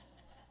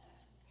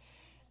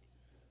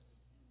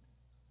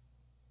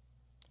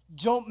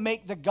 Don't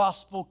make the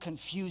gospel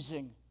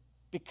confusing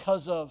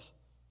because of.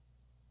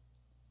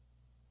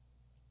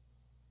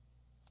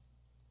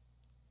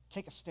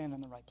 Take a stand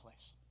in the right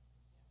place.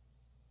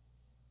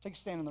 Take a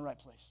stand in the right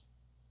place.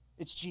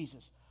 It's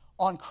Jesus.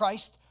 On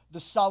Christ, the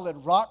solid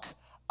rock,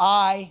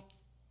 I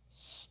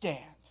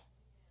stand.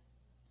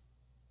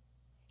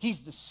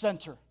 He's the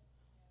center.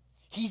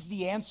 He's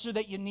the answer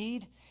that you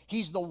need.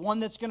 He's the one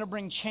that's going to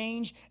bring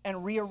change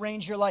and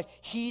rearrange your life.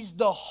 He's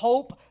the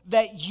hope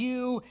that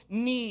you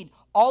need.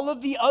 All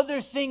of the other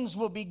things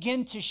will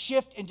begin to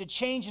shift and to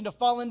change and to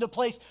fall into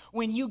place.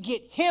 When you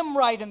get Him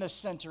right in the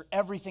center,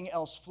 everything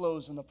else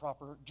flows in the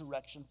proper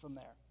direction from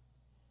there.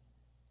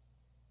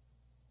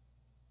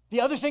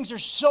 The other things are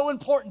so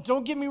important.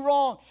 Don't get me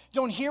wrong.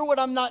 Don't hear what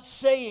I'm not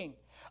saying.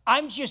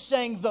 I'm just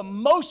saying the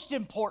most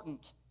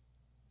important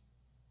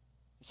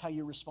is how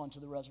you respond to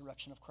the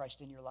resurrection of Christ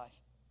in your life.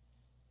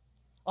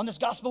 On this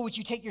gospel which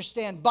you take your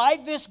stand. By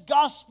this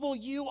gospel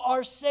you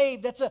are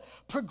saved. That's a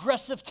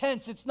progressive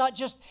tense. It's not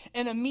just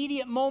an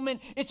immediate moment.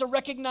 It's a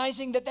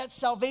recognizing that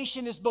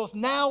salvation is both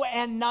now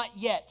and not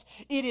yet.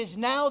 It is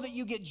now that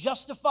you get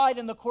justified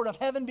in the court of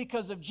heaven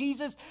because of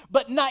Jesus,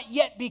 but not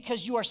yet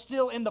because you are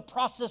still in the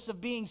process of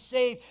being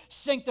saved,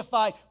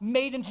 sanctified,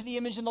 made into the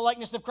image and the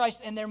likeness of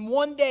Christ. And then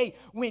one day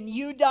when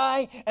you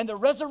die and the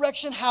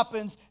resurrection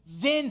happens,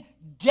 then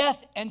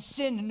death and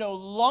sin no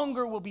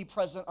longer will be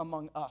present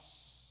among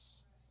us.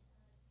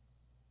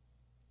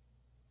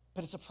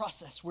 But it's a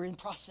process. We're in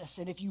process.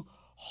 And if you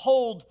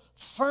hold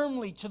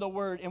firmly to the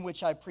word in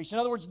which I preach, in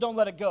other words, don't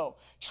let it go.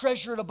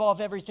 Treasure it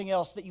above everything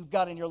else that you've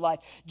got in your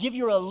life. Give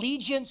your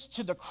allegiance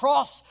to the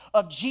cross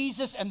of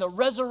Jesus and the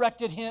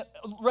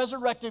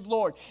resurrected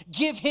Lord.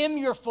 Give Him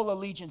your full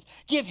allegiance.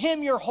 Give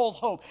Him your whole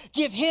hope.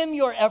 Give Him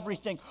your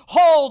everything.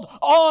 Hold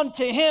on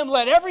to Him.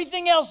 Let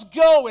everything else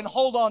go and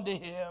hold on to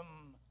Him.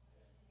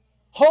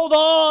 Hold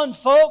on,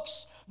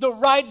 folks. The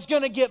ride's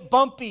going to get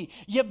bumpy.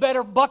 You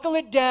better buckle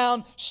it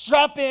down,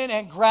 strap in,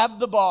 and grab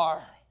the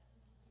bar.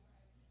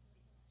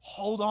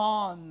 Hold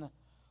on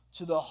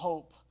to the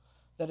hope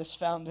that is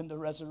found in the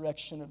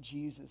resurrection of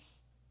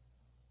Jesus.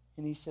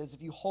 And he says,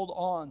 if you hold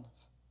on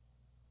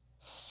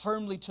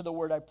firmly to the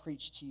word I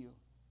preach to you,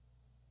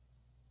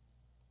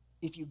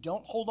 if you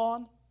don't hold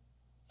on,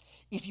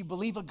 if you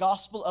believe a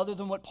gospel other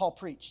than what Paul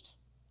preached,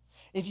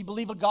 if you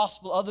believe a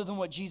gospel other than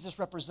what Jesus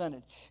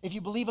represented, if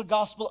you believe a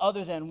gospel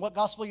other than, what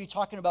gospel are you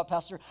talking about,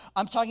 Pastor?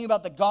 I'm talking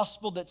about the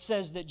gospel that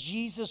says that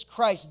Jesus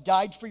Christ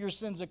died for your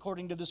sins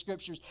according to the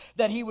scriptures,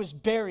 that He was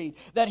buried,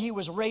 that He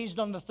was raised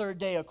on the third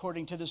day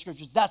according to the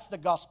scriptures. That's the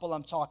gospel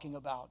I'm talking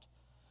about.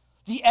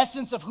 The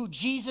essence of who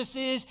Jesus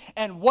is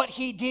and what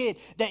He did,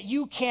 that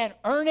you can't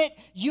earn it,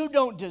 you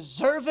don't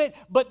deserve it,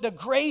 but the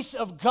grace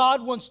of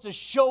God wants to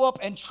show up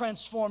and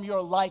transform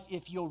your life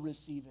if you'll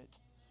receive it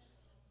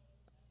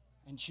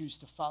and choose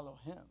to follow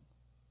Him.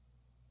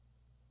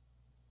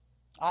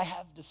 I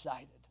have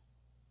decided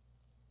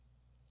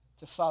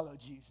to follow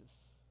Jesus.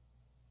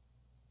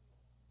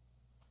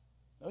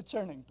 No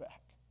turning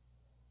back.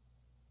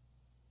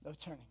 No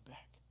turning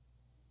back.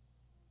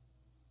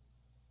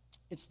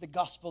 It's the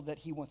gospel that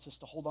He wants us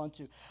to hold on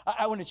to.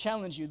 I want to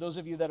challenge you, those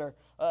of you that are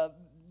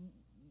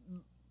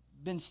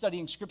been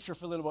studying Scripture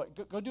for a little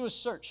bit, go do a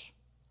search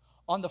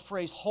on the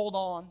phrase hold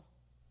on,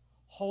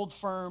 hold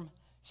firm,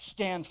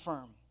 stand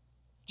firm.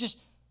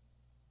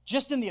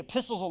 Just in the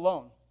epistles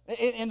alone,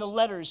 in the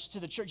letters to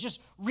the church, just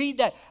read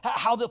that,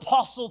 how the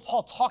Apostle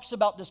Paul talks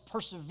about this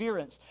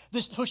perseverance,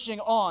 this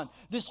pushing on,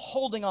 this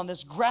holding on,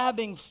 this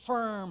grabbing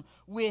firm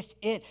with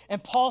it.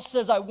 And Paul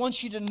says, I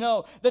want you to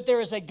know that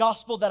there is a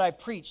gospel that I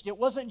preached. It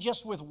wasn't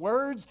just with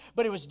words,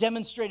 but it was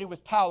demonstrated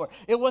with power.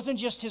 It wasn't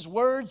just his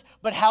words,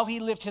 but how he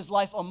lived his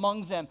life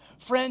among them.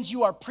 Friends,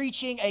 you are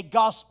preaching a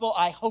gospel.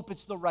 I hope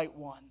it's the right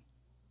one.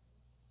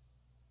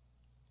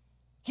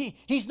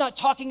 He's not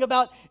talking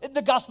about,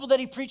 the gospel that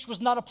he preached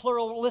was not a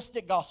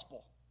pluralistic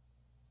gospel.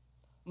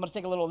 I'm going to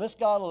take a little of this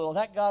God, a little of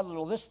that God, a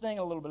little of this thing,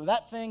 a little bit of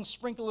that thing,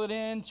 sprinkle it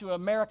into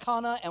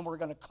Americana, and we're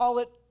going to call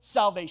it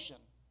salvation.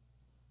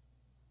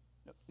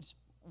 It's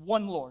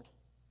one Lord,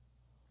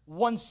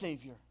 one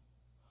Savior,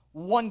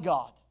 one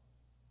God,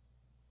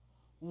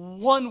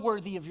 one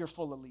worthy of your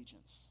full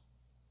allegiance.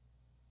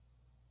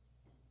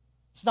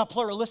 It's not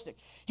pluralistic.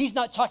 He's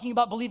not talking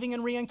about believing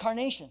in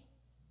reincarnation.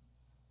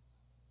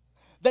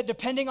 That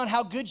depending on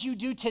how good you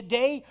do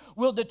today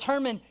will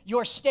determine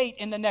your state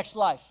in the next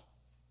life.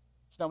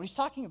 That's not what he's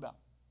talking about.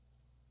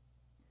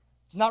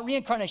 It's not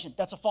reincarnation.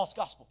 That's a false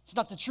gospel. It's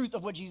not the truth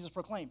of what Jesus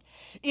proclaimed.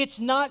 It's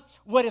not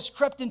what has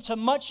crept into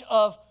much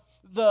of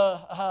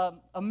the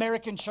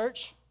American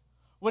church,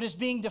 what is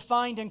being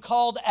defined and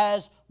called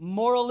as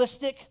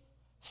moralistic,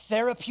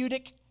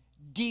 therapeutic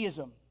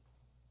deism.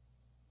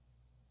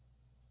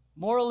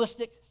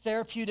 Moralistic,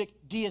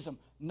 therapeutic deism,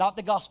 not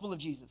the gospel of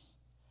Jesus.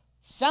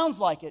 Sounds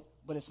like it,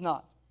 but it's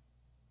not.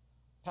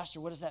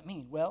 Pastor, what does that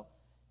mean? Well,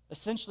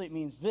 essentially it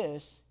means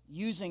this: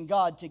 using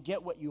God to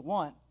get what you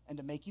want and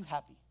to make you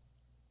happy.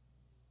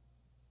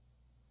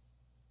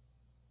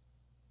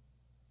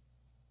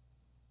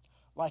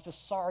 Life is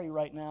sorry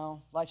right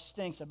now. Life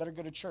stinks. I better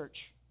go to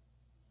church.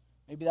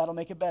 Maybe that'll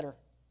make it better.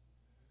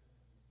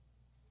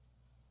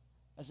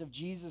 As if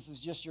Jesus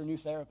is just your new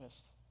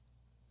therapist.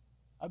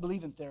 I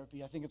believe in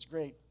therapy. I think it's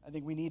great. I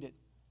think we need it.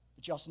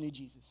 But you also need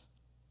Jesus.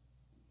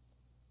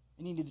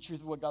 And you need the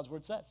truth of what God's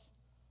word says.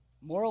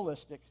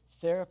 Moralistic,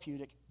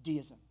 therapeutic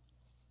deism.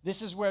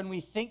 This is when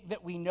we think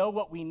that we know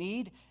what we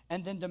need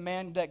and then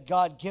demand that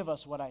God give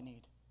us what I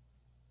need.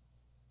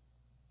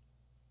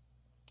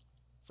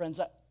 Friends,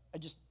 I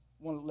just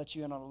want to let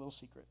you in on a little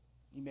secret.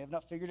 You may have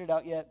not figured it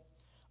out yet.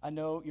 I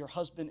know your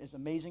husband is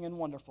amazing and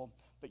wonderful,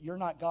 but you're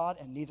not God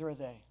and neither are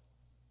they.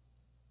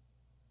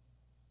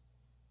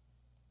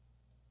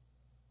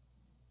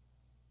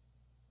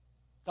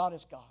 God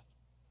is God.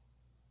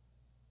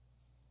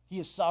 He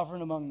is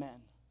sovereign among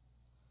men.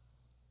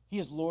 He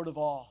is Lord of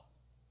all.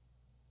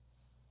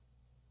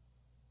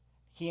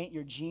 He ain't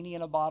your genie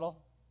in a bottle.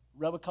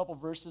 Rub a couple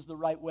verses the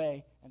right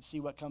way and see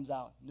what comes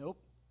out. Nope,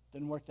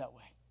 didn't work that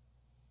way.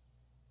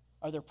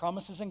 Are there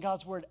promises in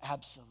God's word?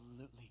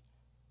 Absolutely.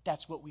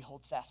 That's what we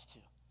hold fast to.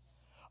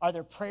 Are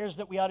there prayers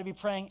that we ought to be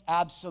praying?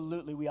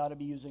 Absolutely, we ought to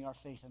be using our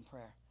faith in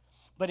prayer.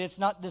 But it's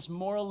not this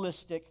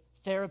moralistic,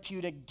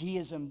 therapeutic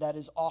deism that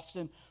is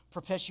often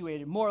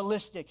perpetuated.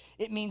 Moralistic,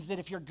 it means that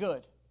if you're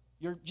good,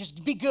 you're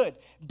just be good.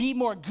 Be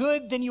more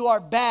good than you are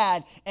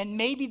bad, and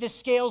maybe the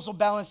scales will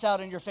balance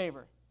out in your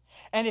favor.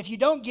 And if you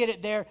don't get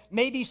it there,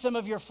 maybe some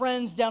of your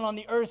friends down on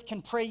the earth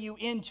can pray you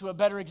into a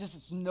better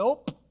existence.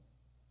 Nope.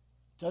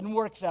 Doesn't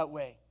work that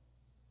way.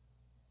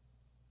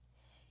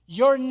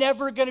 You're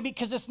never going to be,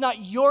 because it's not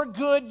your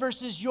good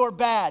versus your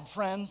bad,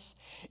 friends.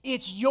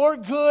 It's your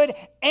good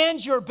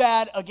and your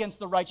bad against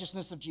the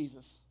righteousness of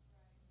Jesus.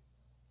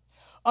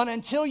 And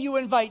until you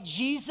invite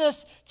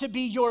Jesus to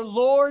be your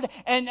Lord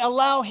and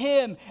allow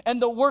him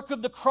and the work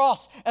of the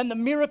cross and the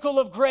miracle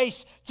of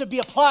grace to be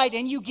applied,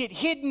 and you get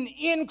hidden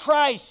in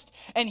Christ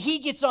and he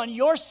gets on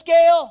your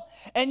scale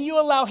and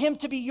you allow him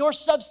to be your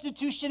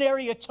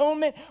substitutionary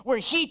atonement where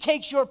he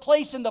takes your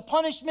place in the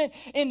punishment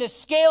in the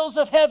scales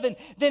of heaven,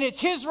 then it's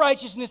his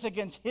righteousness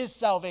against his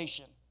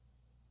salvation.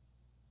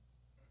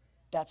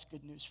 That's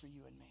good news for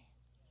you and me.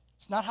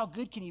 It's not how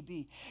good can you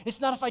be.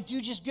 It's not if I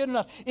do just good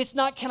enough. It's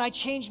not can I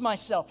change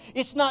myself.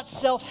 It's not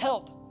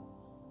self-help.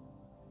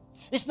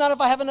 It's not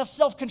if I have enough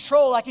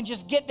self-control, I can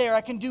just get there,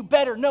 I can do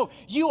better. No,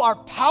 you are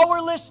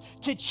powerless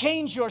to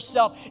change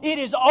yourself. It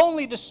is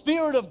only the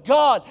Spirit of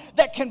God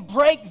that can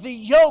break the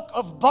yoke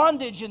of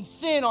bondage and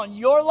sin on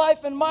your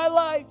life and my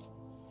life.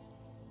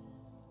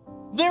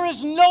 There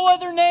is no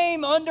other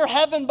name under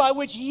heaven by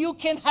which you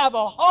can have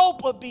a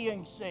hope of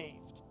being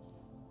saved.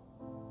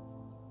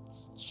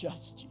 It's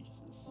just Jesus.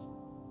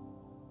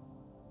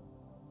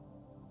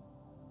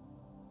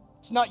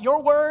 It's not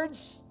your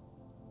words,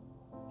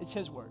 it's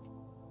his word.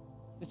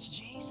 It's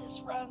Jesus,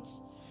 friends.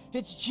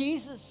 It's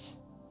Jesus.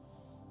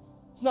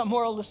 It's not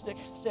moralistic,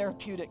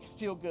 therapeutic,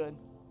 feel good.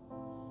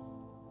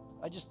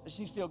 I just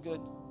need to feel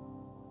good.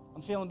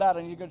 I'm feeling bad.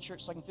 I need to go to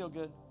church so I can feel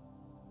good.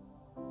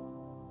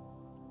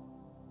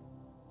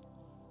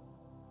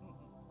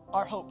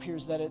 Our hope here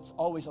is that it's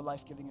always a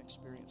life-giving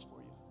experience for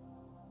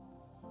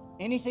you.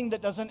 Anything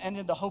that doesn't end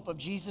in the hope of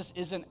Jesus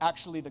isn't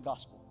actually the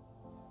gospel.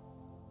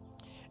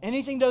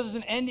 Anything that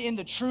doesn't end in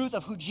the truth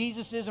of who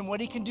Jesus is and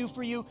what he can do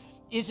for you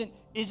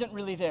isn't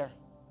really there.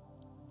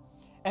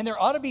 And there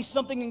ought to be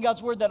something in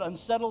God's word that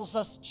unsettles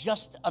us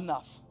just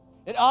enough.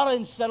 It ought to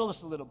unsettle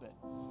us a little bit.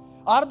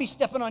 Ought to be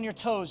stepping on your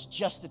toes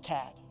just a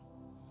tad.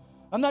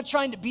 I'm not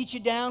trying to beat you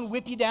down,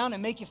 whip you down,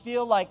 and make you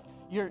feel like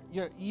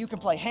you can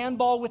play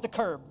handball with the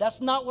curb.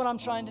 That's not what I'm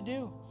trying to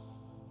do.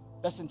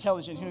 That's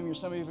intelligent humor.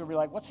 Some of you will be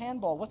like, what's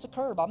handball? What's a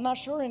curb? I'm not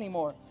sure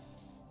anymore.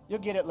 You'll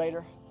get it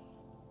later.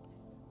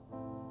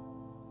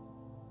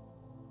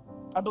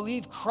 I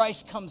believe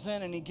Christ comes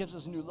in and he gives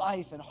us new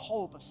life and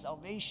hope of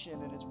salvation,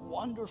 and it's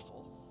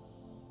wonderful.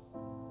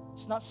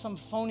 It's not some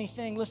phony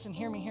thing. Listen,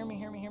 hear me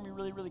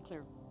really, really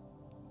clear.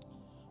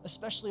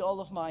 Especially all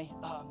of my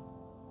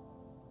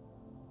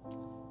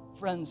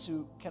friends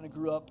who kind of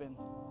grew up in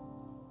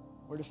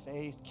Word of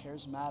Faith,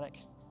 charismatic.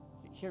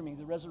 Hear me,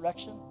 the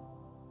resurrection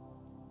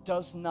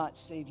does not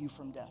save you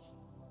from death.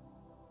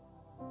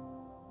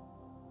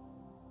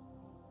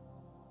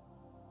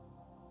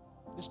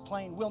 This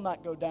plane will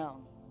not go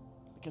down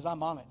because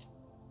I'm on it,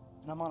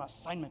 and I'm on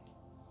assignment.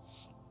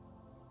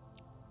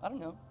 I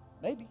don't know,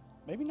 maybe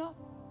not.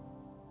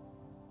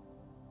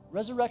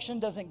 Resurrection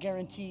doesn't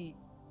guarantee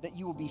that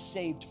you will be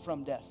saved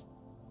from death.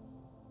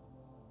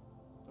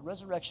 The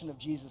resurrection of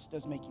Jesus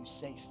does make you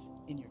safe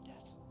in your death.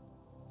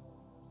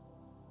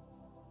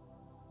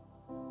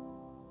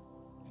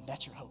 And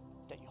that's your hope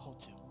that you hold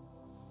to.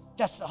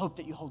 That's the hope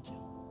that you hold to.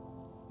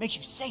 Makes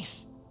you safe.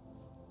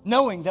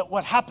 Knowing that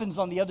what happens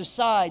on the other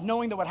side,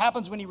 knowing that what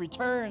happens when he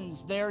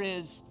returns, there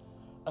is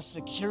a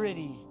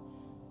security,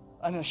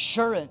 an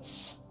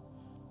assurance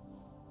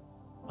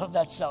of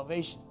that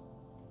salvation.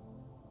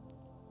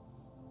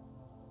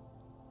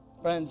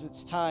 Friends,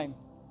 it's time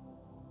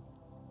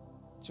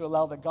to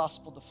allow the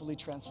gospel to fully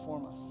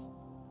transform us.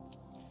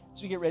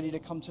 As we get ready to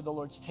come to the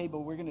Lord's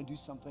table, we're going to do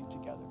something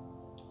together.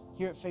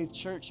 Here at Faith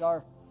Church,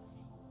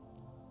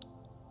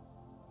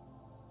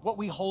 what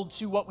we hold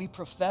to, what we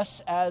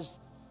profess as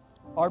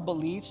our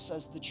beliefs,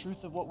 as the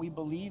truth of what we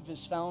believe,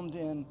 is found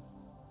in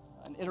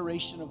an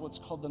iteration of what's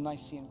called the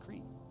Nicene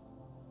Creed.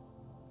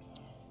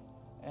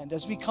 And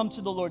as we come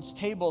to the Lord's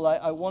table,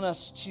 I want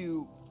us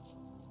to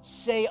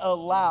say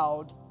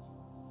aloud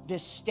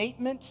this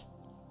statement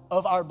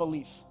of our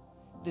belief.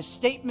 This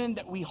statement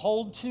that we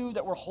hold to,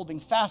 that we're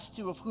holding fast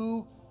to, of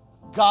who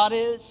God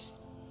is,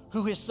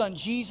 who his son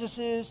Jesus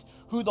is,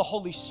 who the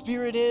Holy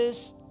Spirit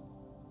is,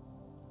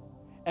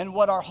 and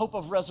what our hope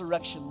of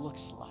resurrection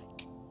looks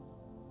like.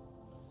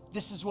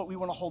 This is what we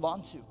want to hold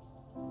on to.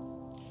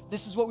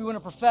 This is what we want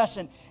to profess.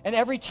 And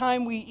every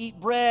time we eat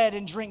bread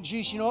and drink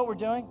juice, you know what we're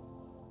doing?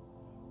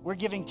 We're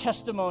giving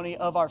testimony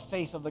of our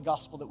faith of the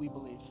gospel that we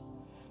believe.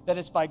 That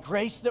it's by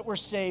grace that we're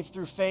saved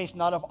through faith,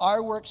 not of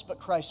our works, but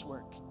Christ's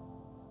work.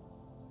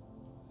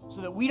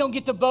 So that we don't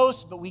get to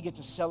boast, but we get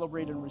to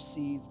celebrate and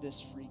receive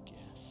this free gift.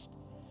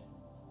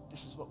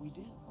 This is what we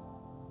do.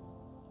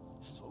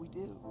 This is what we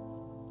do.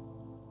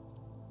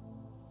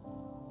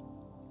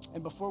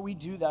 And before we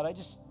do that, I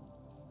just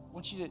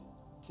want you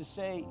to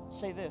say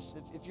this.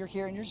 If you're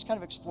here and you're just kind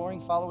of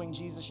exploring following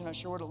Jesus, you're not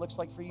sure what it looks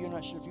like for you, you're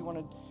not sure if you want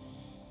to,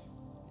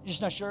 you're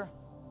just not sure.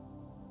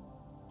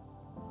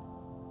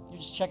 You're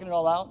just checking it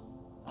all out.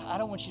 I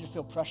don't want you to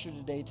feel pressure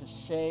today to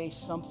say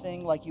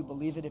something like you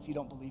believe it if you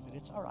don't believe it.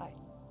 It's all right.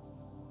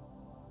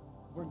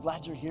 We're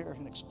glad you're here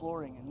and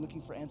exploring and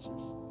looking for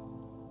answers.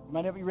 You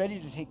might not be ready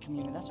to take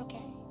communion. That's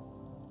okay.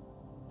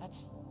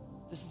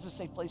 This is a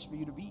safe place for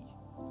you to be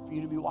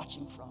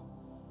watching from.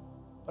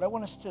 But I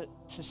want us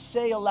to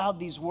say aloud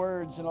these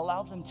words and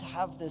allow them to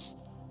have this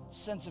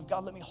sense of,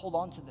 God, let me hold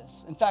on to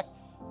this. In fact,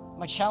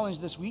 my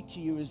challenge this week to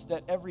you is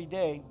that every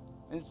day,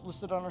 and it's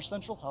listed on our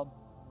central hub,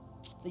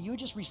 that you would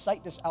just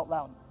recite this out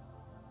loud,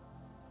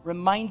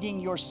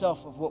 reminding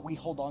yourself of what we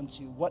hold on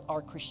to, what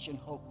our Christian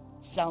hope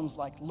sounds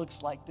like,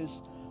 looks like,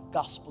 this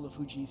gospel of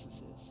who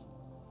Jesus is.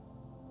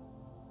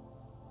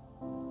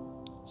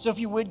 So if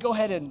you would, go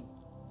ahead and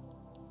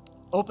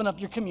open up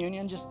your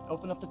communion. Just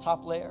open up the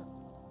top layer.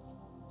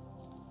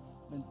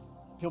 And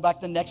peel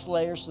back the next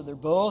layer so they're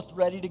both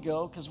ready to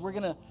go, because we're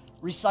going to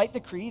recite the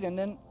creed, and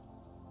then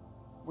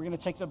we're going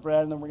to take the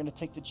bread, and then we're going to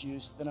take the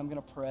juice. Then I'm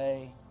going to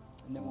pray,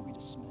 and then we'll be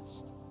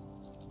dismissed.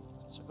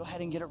 So go ahead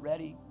and get it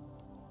ready.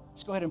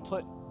 Let's go ahead and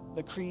put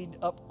the creed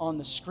up on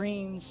the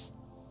screens,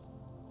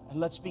 and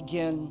let's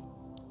begin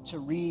to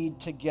read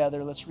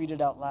together. Let's read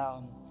it out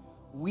loud.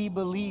 We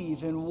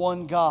believe in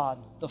one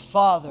God, the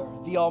Father,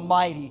 the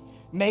Almighty,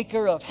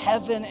 maker of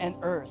heaven and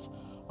earth,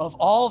 of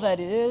all that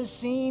is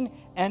seen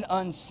and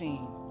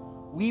unseen.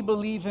 We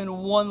believe in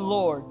one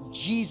Lord,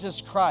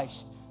 Jesus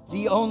Christ,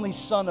 the only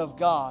Son of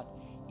God,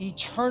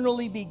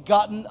 eternally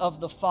begotten of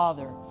the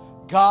Father,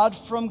 God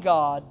from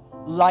God,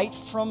 light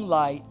from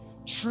light,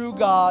 true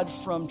God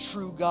from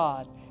true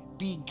God,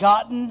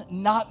 begotten,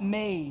 not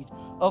made,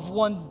 of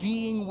one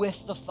being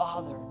with the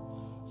Father.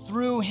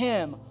 Through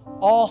him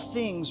all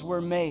things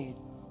were made.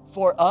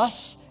 For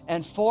us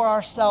and for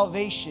our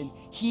salvation,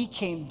 he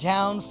came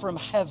down from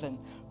heaven.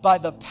 By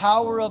the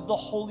power of the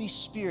Holy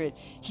Spirit,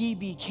 he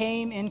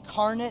became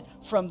incarnate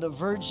from the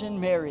Virgin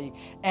Mary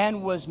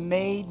and was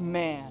made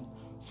man.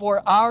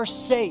 For our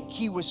sake,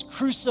 he was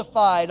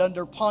crucified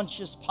under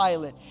Pontius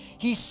Pilate.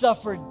 He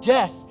suffered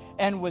death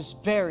and was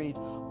buried.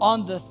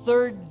 On the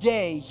third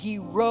day, he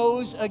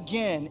rose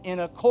again in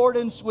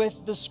accordance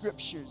with the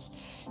scriptures.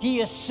 He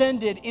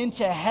ascended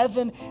into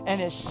heaven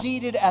and is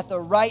seated at the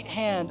right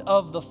hand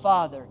of the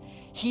Father.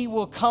 He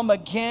will come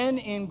again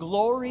in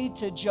glory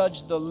to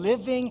judge the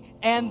living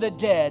and the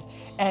dead,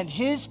 and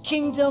his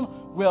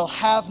kingdom will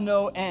have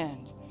no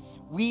end.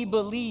 We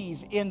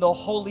believe in the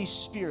Holy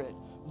Spirit,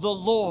 the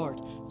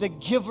Lord, the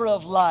giver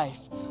of life,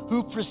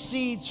 who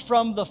proceeds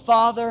from the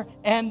Father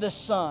and the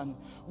Son.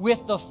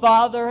 With the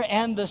Father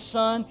and the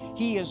Son,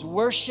 he is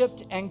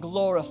worshiped and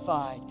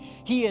glorified.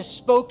 He is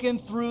spoken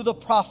through the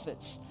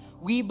prophets.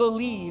 We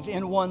believe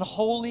in one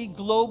holy,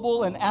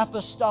 global, and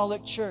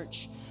apostolic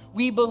church.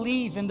 We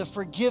believe in the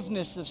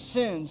forgiveness of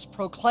sins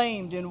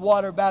proclaimed in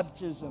water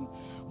baptism.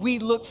 We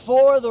look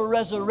for the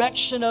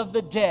resurrection of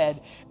the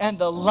dead and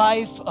the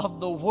life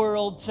of the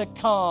world to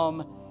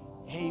come.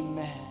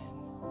 Amen.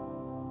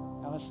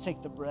 Now let's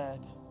take the bread.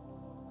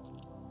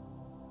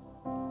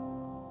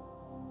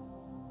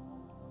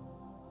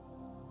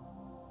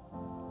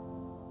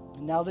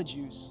 And now the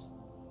juice.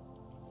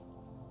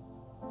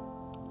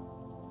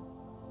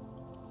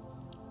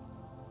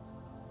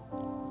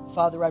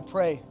 Father, I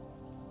pray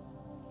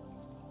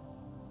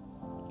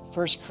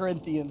 1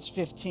 Corinthians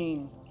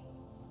 15,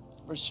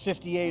 verse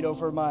 58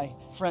 over my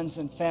friends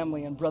and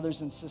family and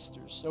brothers and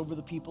sisters, over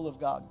the people of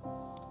God.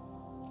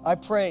 I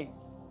pray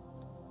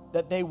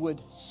that they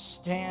would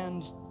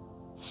stand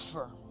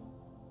firm.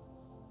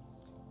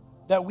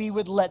 That we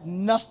would let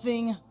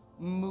nothing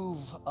move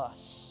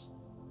us.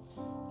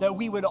 That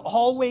we would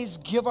always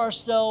give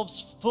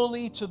ourselves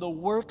fully to the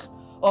work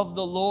of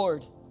the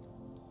Lord,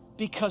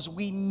 because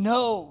we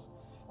know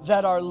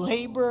that our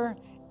labor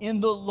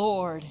in the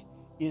Lord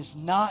is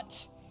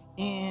not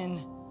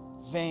in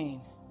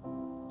vain.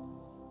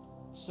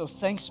 So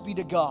thanks be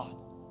to God,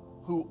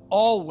 who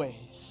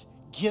always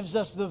gives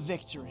us the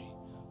victory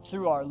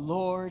through our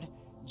Lord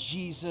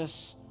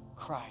Jesus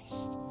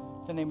Christ.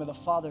 In the name of the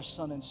Father,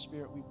 Son, and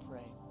Spirit we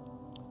pray.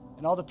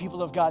 And all the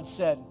people of God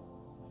said,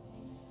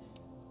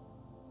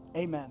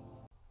 amen.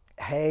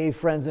 Hey,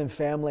 friends and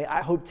family,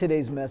 I hope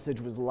today's message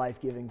was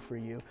life-giving for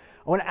you.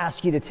 I want to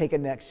ask you to take a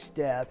next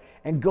step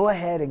and go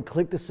ahead and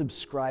click the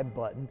subscribe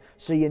button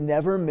so you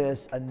never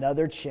miss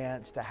another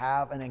chance to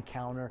have an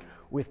encounter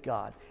with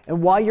God.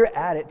 And while you're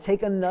at it,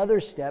 take another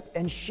step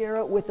and share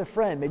it with a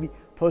friend. Maybe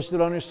post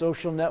it on your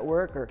social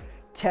network or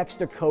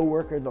text a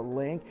coworker the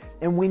link.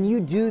 And when you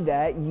do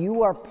that,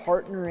 you are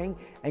partnering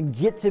and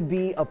get to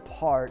be a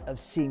part of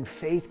seeing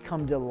faith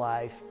come to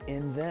life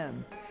in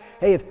them.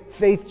 Hey, if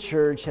Faith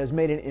Church has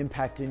made an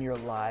impact in your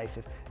life,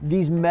 if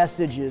these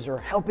messages are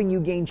helping you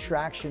gain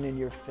traction in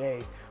your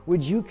faith,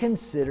 would you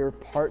consider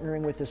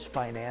partnering with us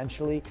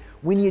financially?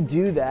 When you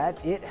do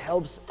that, it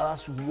helps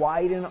us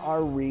widen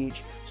our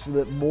reach so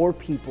that more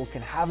people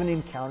can have an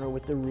encounter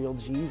with the real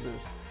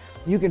Jesus.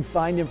 You can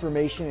find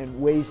information and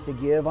ways to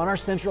give on our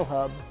central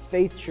hub,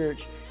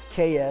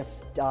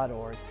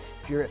 faithchurchks.org.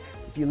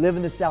 If you live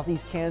in the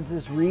Southeast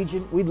Kansas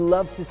region, we'd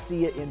love to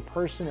see you in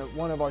person at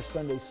one of our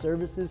Sunday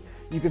services.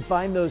 You can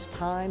find those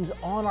times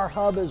on our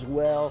hub as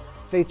well,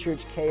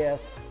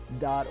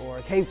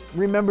 faithchurchks.org. Hey,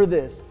 remember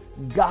this,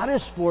 God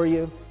is for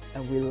you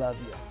and we love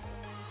you.